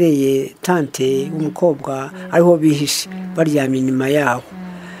n'umwana mbereye tante w'umukobwa ariho bihishe baryamye inyuma yaho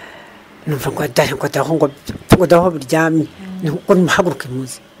numva ngo daho biryamye ngo nimuhaguruke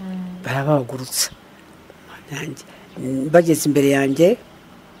muze barabahagurutsa bageze imbere yanjye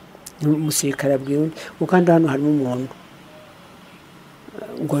umusirikare abwira undi kandi hano harimo umuntu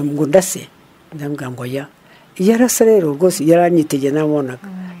ngo ndase ndambwira ngo ya iyo arasa rero rwose yaranyitegeye nabonaga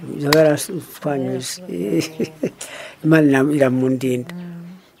yarashwanyuje Imana iramundinda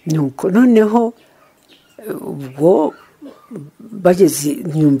nuko noneho ubwo bageze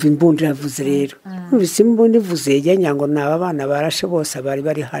nyumva imbunda iravuze rero numvise imbunda ivuze yajyanye ngo naba bana barashe bose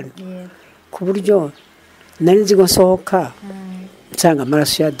bari hano ku buryo nari nzi ngo nsohoka nsanga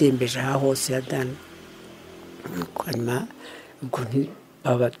amaraso yadembeje aha hose yadana hanyuma ubwo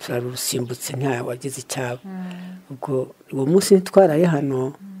baba turarusimbutse nta wagize icyabo ubwo uwo munsi twaraye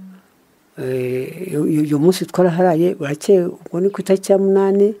hano uyu munsi twaraharaye burakeye ubwo ni ku itariki ya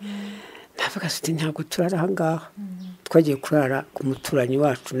 8 navuga ati ntabwo turara aha ngaha twagiye kurara ku muturanyi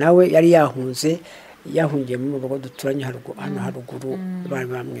wacu nawe yari yahungiye mu rugo duturanye hano haruguru bari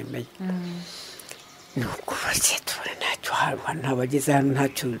bamwemeye nuko bagiye tubona ntacyo ntabageze hano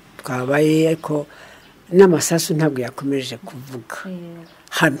ntacyo twabaye ariko n'amasasu ntabwo yakomeje kuvuga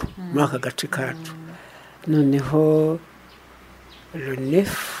hano muri aka gace kacu noneho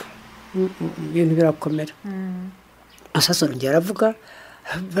ronefu ibintu birakomera amasasu arongera aravuga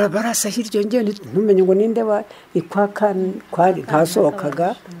barasa hirya ngewe ntumenye ngo ninde ni kwari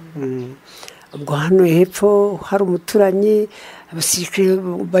ntasohokaga ubwo hano hepfo hari umuturanyi abasirikare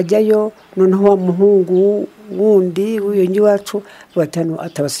bajyayo noneho wa muhungu wundi w'uyu iwacu batanu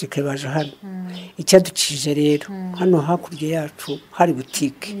atabasirikare baje hano icyaducije rero hano hakurya yacu hari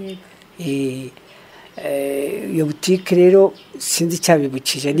butike iyo butike rero sinzi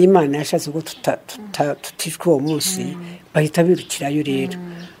icyabibukije n'Imana yashatse ko tutishwe uwo munsi bahita birukirayo rero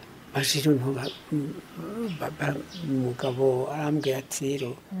bajiro umugabo arambwira ati rero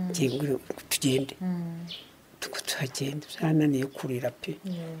tugende tuhagenda byananiye kurira pe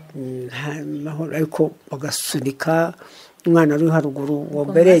nta mahoro ariko bagasunika umwana uri haruguru uwo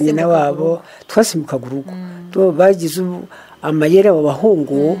mbere nyina wabo twasimbukaga urugo bagize amayeri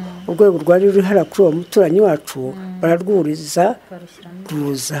abahungu urwego rwari ruri hara kuri uwo muturanyi wacu bararwuriza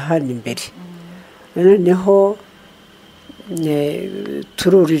ruza hano imbere noneho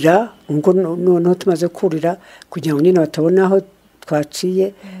tururira ngo noneho tumaze kurira kugira ngo nyine batabona aho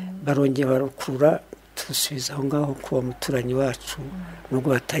twaciye barongera barukura tusubiza aho ngaho ku uwo muturanyi wacu nubwo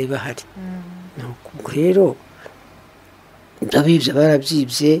batari bahari ubwo rero abibye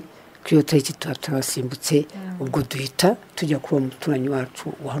barabyibye kuri iyo tariki turabasimbutse ubwo duhita tujya ku uwo muturanyi wacu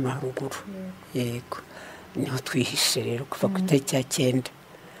wa hano haruguru yego niho twihishe rero kuva ku itariki ya 9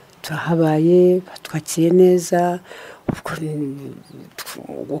 turahabaye batwakiye neza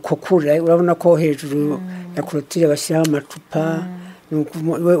uko kurira urabona ko hejuru ya korotire bashyiraho amacupa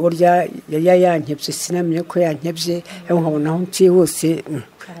urya yankebye sinamenye ko yankebye nkabona aho nciye hose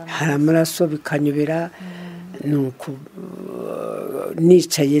hari amaraso bikanyobera nuko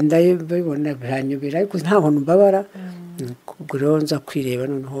nicaye ndabibona biranyobera ariko ntaho mbabara ubwo rero nza kwireba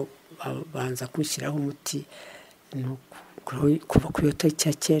noneho banza kunshyiraho umuti kuva kuri iyo tariki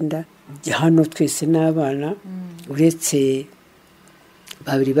ya 9 hano twese n'abana uretse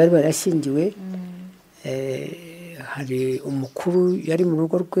babiri bari barashyingiwe hari umukuru yari mu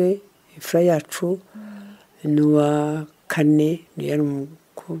rugo rwe ifura yacu n'uwa 4 yari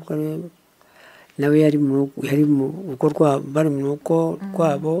umukobwa nawe yari mu rugo rwabo bari mu rugo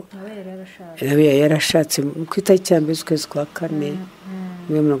rwabo nawe yarashatse ku itariki ya mbere z'ukwezi kwa 4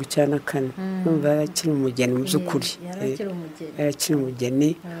 1994 numva yarakiri umugeni mu by'ukuri yarakiri umugeni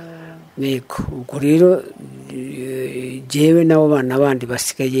yego ubwo rero jewe n'abo bana bandi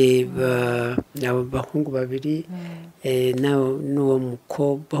basigaye abahungu babiri n'uwo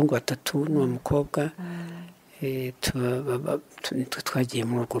mukobwa abahungu 3 n'uwo mukobwa twagiye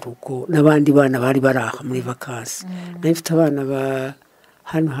muri urwo rugo n'abandi bana bari baraha muri vakansi nayo mfite abana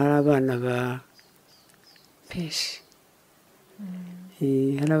hano hari abana peshi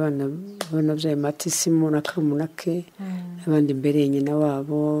hari abana byaye matisimu na karumunake n'abandi imbere nyina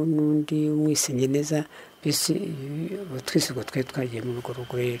wabo n'undi umwisenye neza mbese twese ngo twari twagiye muri urwo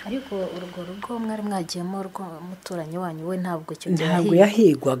rugo rero ariko urwo rugo mwari mwagiyemo umuturanyi wanyu we ntabwo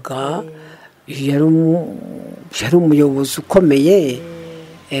yahigwaga yari umuyobozi ukomeye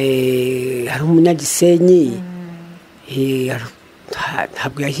hari umunyagisenyi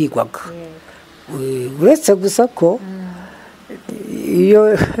ntabwo yahigwaga uretse gusa ko iyo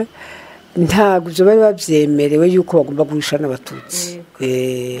ntabwo ibyo bari babyemerewe yuko bagomba guhisha n'abatutsi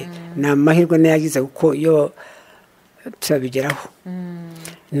ni amahirwe nayagize kuko iyo turabigeraho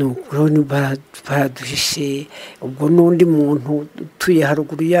baraduhishe ubwo n'undi muntu utuye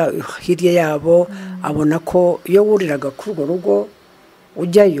haruguru hirya yabo abona ko iyo wuriraga kuri urwo rugo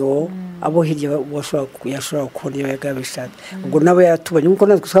ujyayo abo hirya yashobora kubona iyo yagabishatse ubwo nabo yaratubonye nk'uko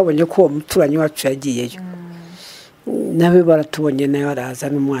natwe twabonye ko uwo muturanyi wacu yagiyeyo nawe baratubonye nawe araza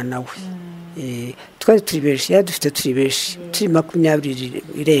n'umwana we twari turi benshi dufite turi benshi turi 20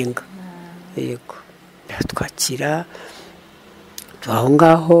 irenga yego twakira aho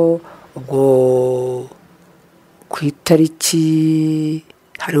ngaho ubwo ku itariki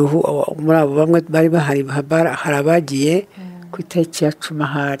hariho muri abo bamwe bari bahari hari abagiye ku itariki ya 10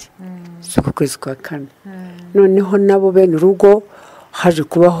 ahari z'uku kwezi kwa 4 noneho nabo bene urugo haje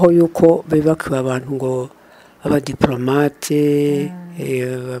kubaho yuko bakiba abantu ngo abadiplomate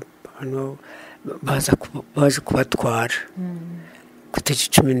baje kubatwara ku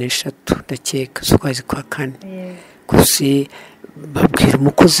itariki 13 ndakeka z'ukwezi kwa 4 gusa babwira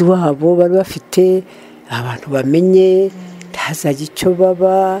umukozi wabo bari bafite abantu bamenye ntazajya icyo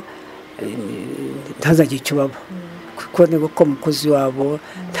baba kuko niba ko umukozi wabo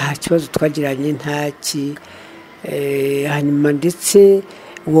nta kibazo twagiranye ntaki hanyuma ndetse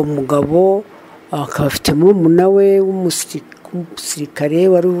uwo mugabo akaba afite murumuna we w'umusirikare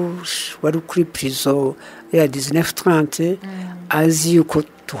wari kuri prison ya 1930 azi yuko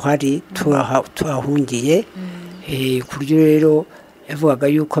tuhahungiye ku buryo rero yavugaga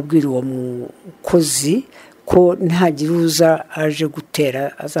yuko abwira uwo mukozi ko ntagira uza aje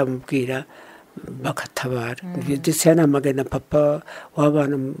gutera azamubwira bakatabara ndetse yanamagana papa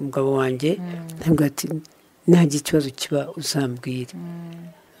w'abana umugabo wanjye ntabwo ati ntagira ikibazo kiba uzambwira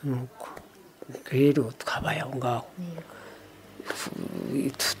nuko rero twabaye aho ngaho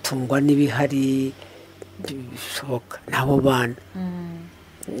tungwa n'ibihari bishoboka n'abo bana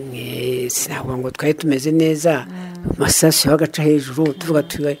sinavuga ngo twari tumeze neza amasasu y'agaca hejuru tuvuga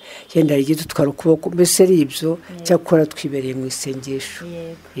yenda rigiye dutwara ukuboko mbese ari ibyo cyakora twibereye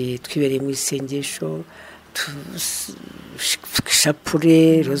mu isengesho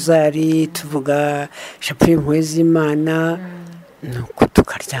shapure rozari tuvuga shapure impuhwe z'Imana nuko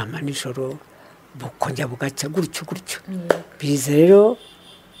tukaryama nijoro bukongera bugacya gutyo biza rero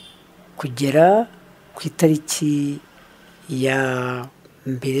kugera ku itariki ya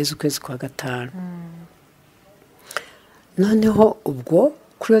mbere z'ukwezi kwa gatanu. Noneho ubwo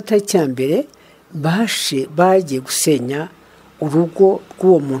kuri iyo tariki ya mbere bagiye gusenya urugo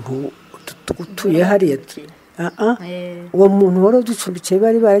rw'uwo muntu utuye hariya. Uwo muntu wari uducumbikiye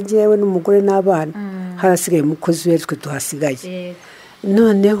bari baragiyewe n'umugore n'abana, harasigaye umukozi we twe tuhasigaye.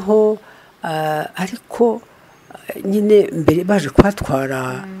 Noneho ariko nyine mbere baje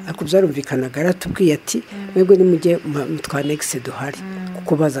kuhatwara ariko byarumvikanaga yaratubwiye ati mwebwe nimujye mutwa next duhari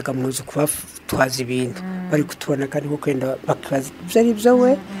kuko bazaga mu nzu kubatwaza ibintu bari kutubona kandi ko kwenda bakaza byari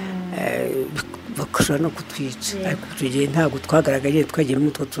byawe bakashobora no kutwica. Ariko tugiye ntabwo twagaragaye twagiye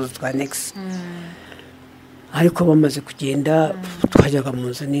mu tuzu twa next. Ariko bamaze kugenda twajyaga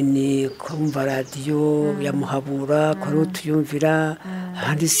mu nzu nini kumva radiyo ya Muhabura ko ari tuyumvira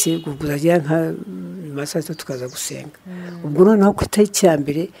ahandi se guzagira nka masato tukaza gusenga. Ubwo noneho ku itariki ya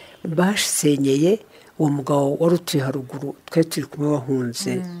mbere basenyeye uwo mugabo wari utuye haruguru twe turi kumwe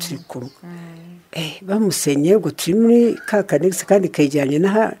wahunze turi kumwe. Bamusenyeye ubwo turi muri ka kanegisi kandi kayijyanye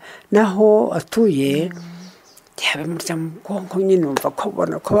naho atuye yabe murya mu bwonko nyine umva ko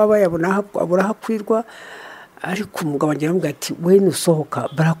abona ko baba yabona abura hakwirwa. Ariko umugabo agira ngo ati we nusohoka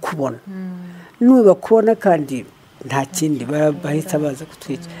barakubona n'uwe bakubona kandi nta kindi bahita baza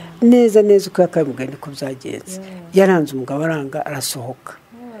kutwica neza uko yakamugani ko byagenze. Yaranze umugabo aranga arasohoka.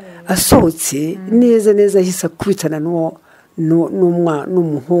 Asohotse neza ahise kubitana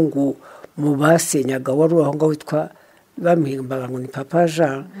n'umuhungu mu basenyaga wari aho ngaho witwa bamuhimbaga ngo ni Papa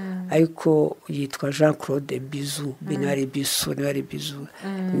Jean ariko yitwa Jean Claude Bizu binari bisu n'ari bizu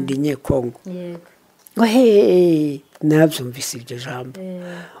ndi Nyekongo. Nabyumvise iryo jambo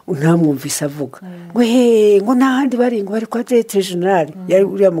ntamwumvise avuga ngo n'ahandi bari ngo bari kwa Directeur General yari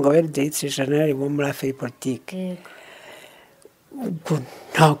uriya mugabo yari Directeur General wo muri affaire politique. Ubwo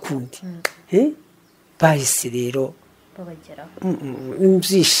nta kundi bahise rero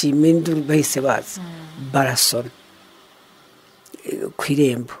byishime induru bahise baza barasona ku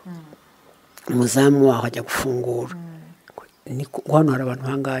irembo. Umuzamu waho ajya gufungura hano hari abantu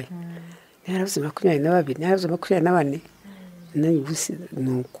hangaye yaravuze 22 yaravuze 24 n'ubusi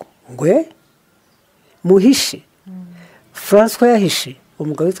nuko ngwe muhishe. François yahishe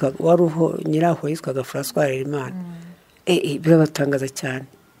umugabo witwa waruho nyiraho yitwaga François ry'Imana. Birabatangaza cyane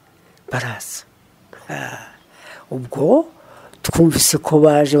baraza. Ubwo twumvise ko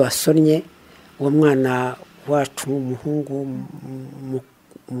baje basonnye uwo mwana wacu umuhungu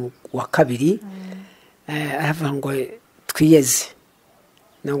wa kabiri aravuga ngo twiyeze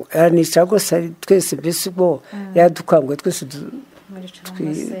nica rwose twese mbese ubwo yadukangwe twese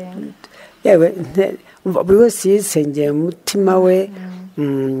yewe buri wese yisengeye umutima we.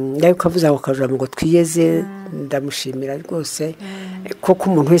 Ariko avuze ako kajambo ngo twiyeze ndamushimira rwose koko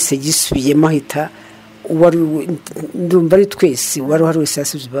umuntu wese yisubiyemo ahita ndumva ari twese wari wese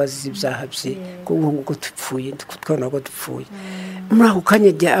yasubije ibibazo ibyaha bye ngo tupfuye twabona ko dupfuye. Muri ako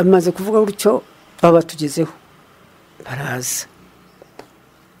kanya amaze kuvuga gutyo baba tugezeho baraza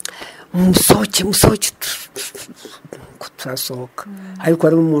musohoke turasohoka. Ariko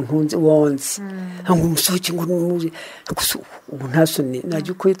ari umuntu wonze ngo musohoke ngo ubu ntasoni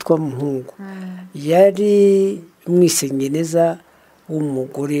najya uko yitwa muhungu yari mwisenye neza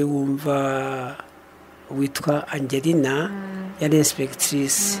w'umugore wumva witwa Angelina yari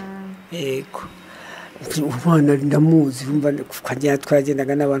inspectrice. Yego umwana ndamuzi umva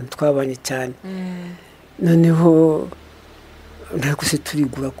twagendaga n'abantu twabanye cyane. Noneho ntabwo se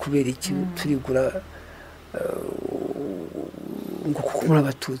turigura kubera iki turigura ngo kuko muri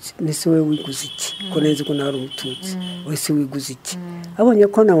Abatutsi nese we wiguze iki ko neze ko nari umututsi wese wiguze iki. Abonye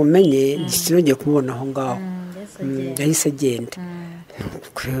ko namumenye ngiye kumubona aho ngaho yahise agenda.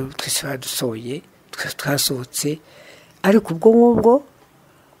 Twese badusohoye twasohotse ariko ubwo ngubwo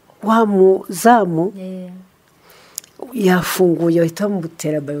wa muzamu yafunguye ahita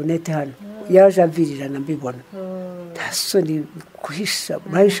bamutera bayonete hano yaje avirirana mbibona. Ntasoni kuhisha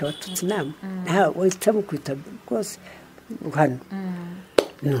bahisha Abatutsi nama nta wahita mukwita rwose hano.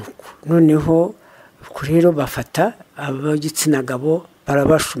 Noneho rero bafata ab'igitsina gabo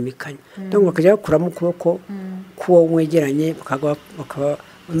barabashumikanya donc bakajya bakuramo ukuboko k'uwo mwegeranye bakaba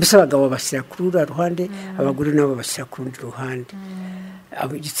mbese abagabo bashyira kuri uriya ruhande abagore nabo bashyira ku rundi ruhande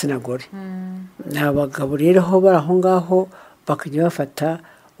ab'igitsina gore. Abagabo rero aho bari aho ngaho bakajya bafata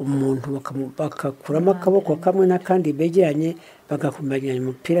umuntu bakakuramo akaboko kamwe n'akandi begeranye bagakumbanya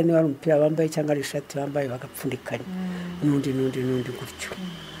umupira niba ari umupira bambaye cyangwa ari ishati bambaye bagapfundikanya n'undi gutyo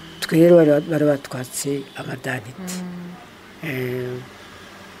twe rero bari batwatse amadaniti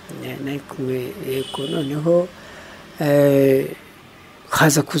yego noneho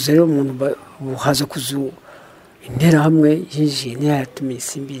haza kuza rero umuntu haza kuza interahamwe yinjiye ntiyatumiye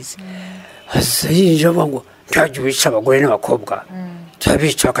simbizi haza yinjira avuga ngo ntajya wica abagore n'abakobwa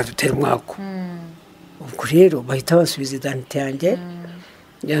turabica bakadutera umwako ubwo rero bahita basubiza idanite yanjye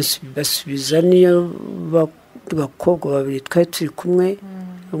basubiza niyo bakobwa babiri twari turi kumwe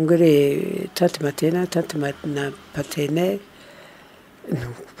umwe tante matena tante na patene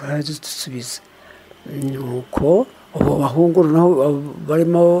baradusubiza nuko abo bahungu naho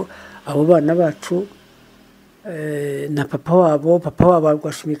barimo abo bana bacu na papa wabo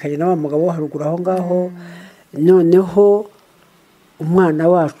rwashimikanye na wa mugabo wo haruguru aho ngaho noneho umwana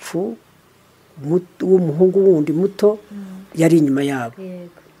wacu w'umuhungu wundi muto yari inyuma yabo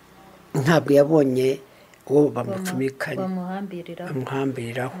ntabwo yabonye uwo bamucumikanye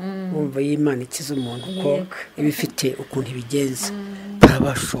bamuhambiriraho bumva y'Imana ikiza umuntu ko ibifite ukuntu ibigenza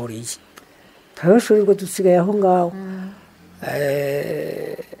barabashoreye ngo dusigaye aho ngaho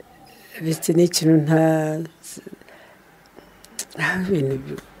bitse n'ikintu nta bintu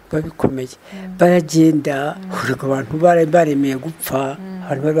biba bikomeye baragenda urego abantu baremeye gupfa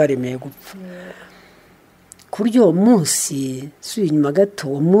ku buryo uwo munsi suye inyuma gato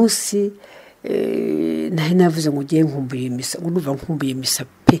uwo munsi nari navuze ngo ugiye nkumbuye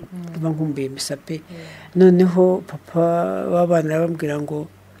misa pe noneho papa w'abana arababwira ngo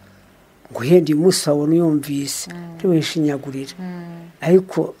henda uyu munsi wabona uyumvise ntiwishinyagurire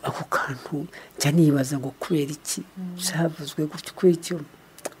ariko ako kantu njya nibaza ngo kubera iki byavuzwe gutyo kubera iki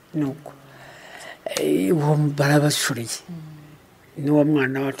nuko uwo barabashoreye n'uwo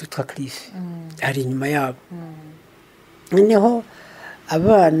mwana wacu witwa Cliff ari inyuma yabo noneho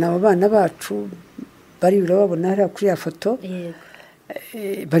abana bacu bari babona hariya kuri ya foto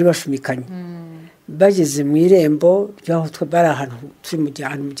bari bashumikanye bageze mu irembo ryaho bari ahantu turi mu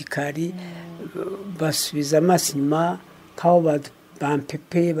gikari basubiza amaso inyuma nk'aho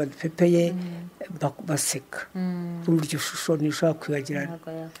badupepeye baseka muri iryo shusho ntishobora kwibagirana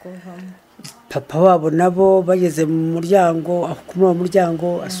papa wabo nabo bageze mu muryango muri uwo muryango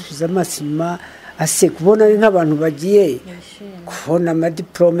asubiza amaso inyuma aseka ubona ari nk'abantu bagiye kubona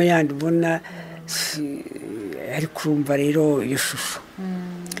amadiplome yandi ubona ari kurumva rero iyo shusho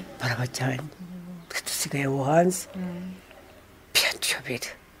barabajyanye dusigaye aho hanze tuyobera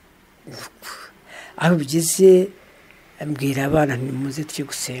aho bigeze mbwira abana ntimuze tujye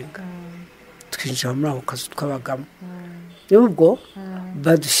gusenga twinjira muri ako kazu twabagamo ubwo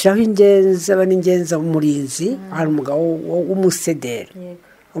badushyiraho ingenza w'umurinzi hari umugabo w'umusederi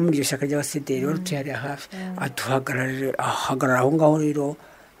wo muri iryo shyaka ry'abasederi wari utuyariye hafi ahagarara aho ngaho rero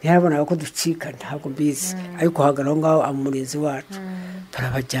ntiyarabonaga ko ducika ntabwo mbizi ariko ahagarara aho ngaho umurinzi wacu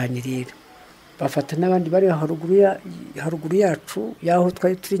barabajyanye rero bafata n'abandi bari haruguru yacu y'aho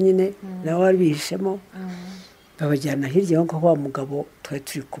twari turi nyine nabo bari bihishemo babajyana hirya aho ngaho wa mugabo twari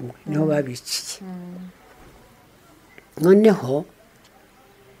turi kumwe niho babiciye noneho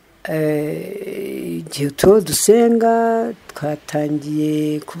igihe dusenga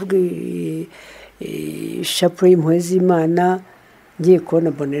twatangiye kuvuga ishapure y'impuhwe z'Imana ngiye kubona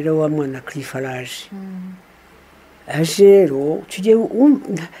bonero wa mwana Cliff araje rero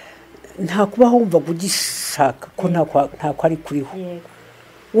nta kubaho wumvaga ugishaka ko nta ari kuriho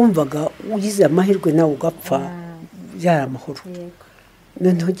wumvaga ugize amahirwe nawe ugapfa byari amahoro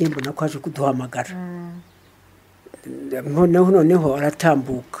noneho ngiye mbona ko aje kuduhamagara noneho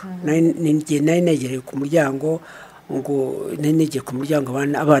aratambuka nari negereye ku muryango ngo nari negeye ku muryango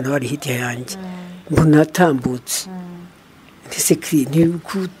abana bari hirya yanjye mbona atambutse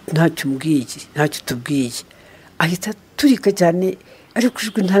ntacyo tubwiye ahita turika cyane ariko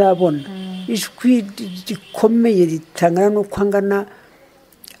ijwi ntarabona ijwi rikomeye ritangana n'uko angana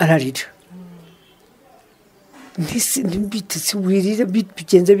ararira ntibitese wirira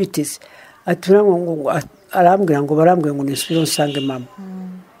bigenze bitese barambwira ngo nisubire nsange mama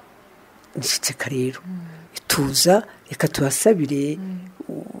nshyitseka rero ituza reka tubasabire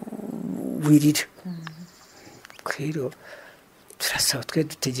wirira rero turasaba twe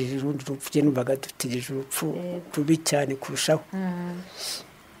dutegereje urundi rupfu numvaga dutegereje urupfu rubi cyane kurushaho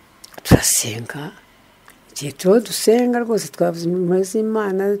turasenga igihe dusenga rwose twavuze impuhwe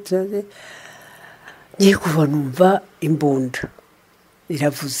z'Imana ngiye kuva numva imbunda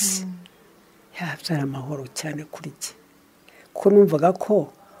iravuze byari amahoro cyane kuri jye kuko numvaga ko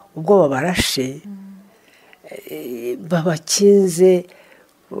ubwo babarashe babakinze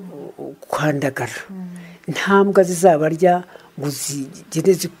kwandagara nta mbwa zizabarya ngo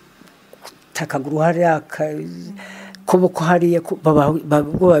zigende zitakagura hariya kuboko hariya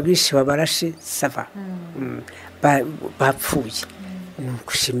ubwo babishe babarashe sava bapfuye ni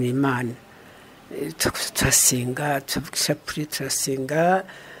ugushimira Imana turasenga turavuga ishapure turasenga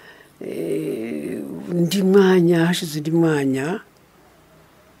undi mwanya hashize undi mwanya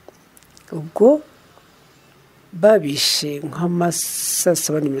ubwo babishe nk'amasaa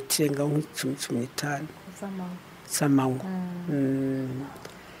 7:30 nk'icumi z'amanywa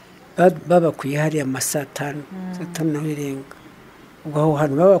babakuye hariya amasaa 5 naho irenga ubwo aho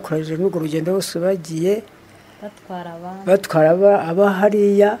hantu babakoresheje n'urwo rugendo bose bagiye batwara aba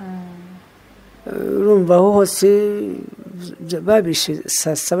hariya urumva aho hose babishe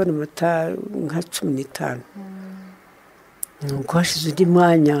saa 7:15 nuko hashize undi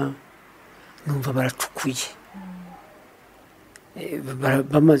mwanya numva baracukuye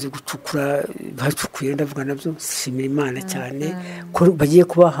bamaze gucukura bacukuye ndavuga nabyo nshimira Imana cyane ko bagiye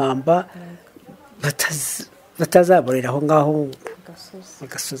kubahamba batazaborera aho ngaho mu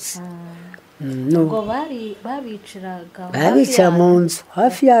gasozi ubwo babicara mu nzu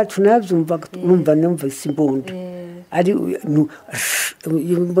hafi yacu nabyumva numva imbunda ari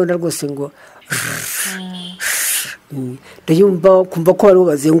imbunda rwose ngo ndayumva kumva ko bari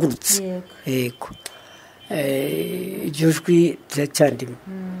bazengurutse yego iryo jwi riracyandimo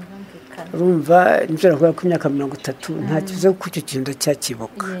urumva nijoro kubera ko imyaka 30 nta kibazo ko icyo kintu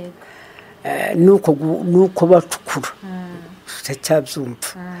ndacyakibuka nuko bacukura ndacyabyumva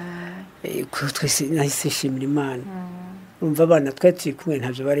twese nahise nshimira Imana urumva abana twari turi kumwe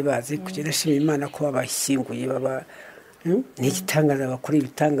ntabyo bari bazi kugenda nshimira Imana ko babashyinguye n'igitangaza bakora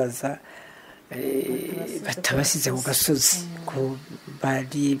ibitangaza batabasize ku gasozi ko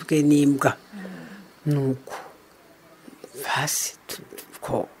baribwe n'imbwa nuko hasi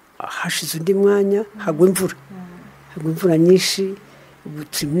ko hashize undi mwanya hagwa imvura nyinshi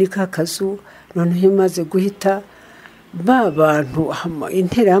turi muri ka kazu noneho imaze guhita ba bantu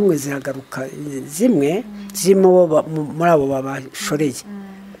intera hamwe ziragaruka zimwe zirimo muri abo babashoreye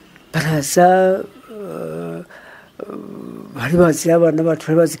baraza bari bazira abana bacu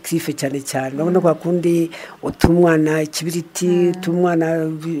bari bazi Clife cyane urabona ko akundi utumwana ikibiriti utumwana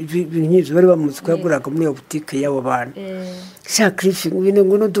ibintu bari bamuzi ko yaguraga muri iyo butike y'abo bantu sha Clife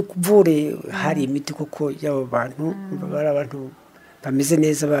ngo dukuvure hari imiti koko y'abo bantu bari abantu bameze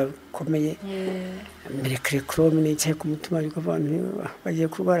neza bakomeye merekere kromine cyaye ku mutima ariko abantu bagiye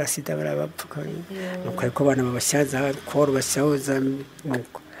kurwara sida barabapfuka nuko ariko abana babashyaza koro basyahoza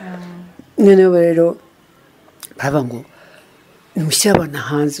nuko none rero baba ngo mushyabana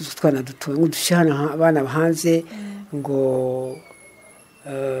hanze utwana dutoye ngo dushana abana hanze ngo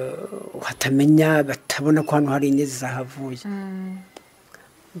hatamenya batabona ko hano hari inyezi zahavuye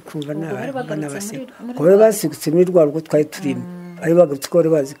kumva n'abana basigutse muri rwa rugo twari turimo ari bagarutse ko bari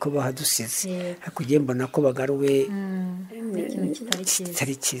bazi ko bahadusize ariko ngiye mbona ko bagaruwe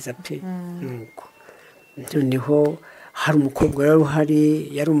kitari cyiza pe nuko noneho hari umukobwa rero uhari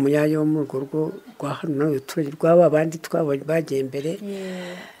yari umuyayo wo mu rugo rwa hano nawe turere rw'aba bandi bagiye imbere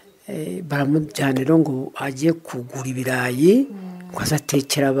baramujyana rero ngo agiye kugura ibirayi ngo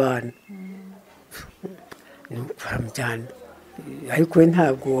azatekera abana baramujyana ariko we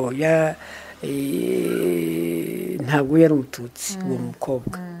ntabwo yari umututsi uwo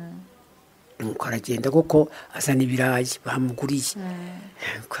mukobwa nuko aragenda kuko azana ibirayi bamuguriye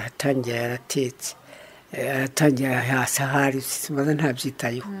nuko aratangira yaratetse aratangira hasi hari maze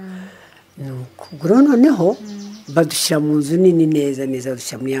ntabyitayeho nuko noneho badushyira mu nzu nini neza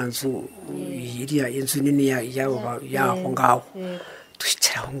badushyira muri ya nzu iriya inzu nini y'aho ngaho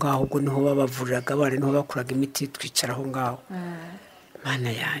twicara aho ngaho ubwo niho babavuriraga abana niho bakuraga imiti twicara aho ngaho Mana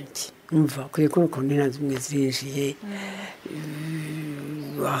yanjye umva kuri ko ukuntu nta zimwe zirinjiye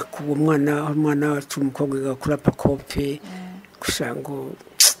akuba umwana wacu umukobwa agakura pakope gushango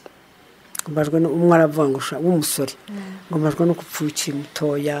mbajwe umwe aravuga ngo w'umusore ngo mbajwe no kupfukira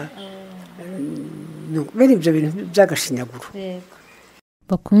mutoya bene ibyo bintu by'agashinyaguro.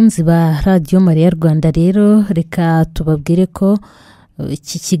 Bakunzi ba Radio Maria Rwanda rero reka tubabwire ko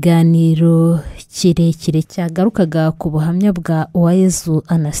iki kiganiro kirekire cyagarukaga ku buhamya bwa Uwayezu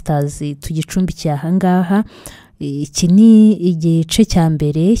Anastasie tugicumbikiye ahangaha. Iki ni igice cya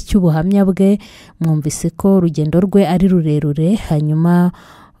mbere cy'ubuhamya bwe, mwumvise ko urugendo rwe ari rurerure, hanyuma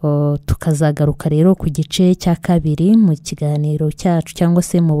tukazagaruka rero ku gice cya kabiri mu kiganiro cyacu cyangwa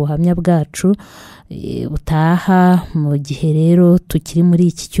se mu buhamya bwacu butaha, mu gihe rero tukiri muri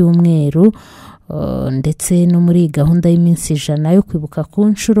iki cyumweru ndetse no muri gahunda y'iminsi 100 yo kwibuka ku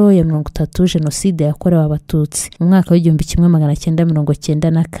nshuro ya 30 Genocide yakorewe Abatutsi mu mwaka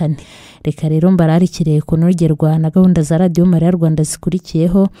w'1994. Reka rero mbararikire kunogerwa na gahunda za Radio Maria Rwanda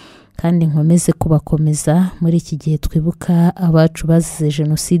zikurikiyeho, kandi nkomeze kubakomeza muri iki gihe twibuka abacu bazize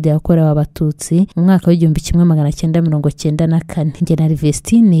Genocide yakorewe Abatutsi mu mwaka w'1994. Nge na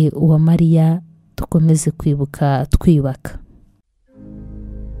Vestine Uwamariya dukomeze kwibuka twibaka.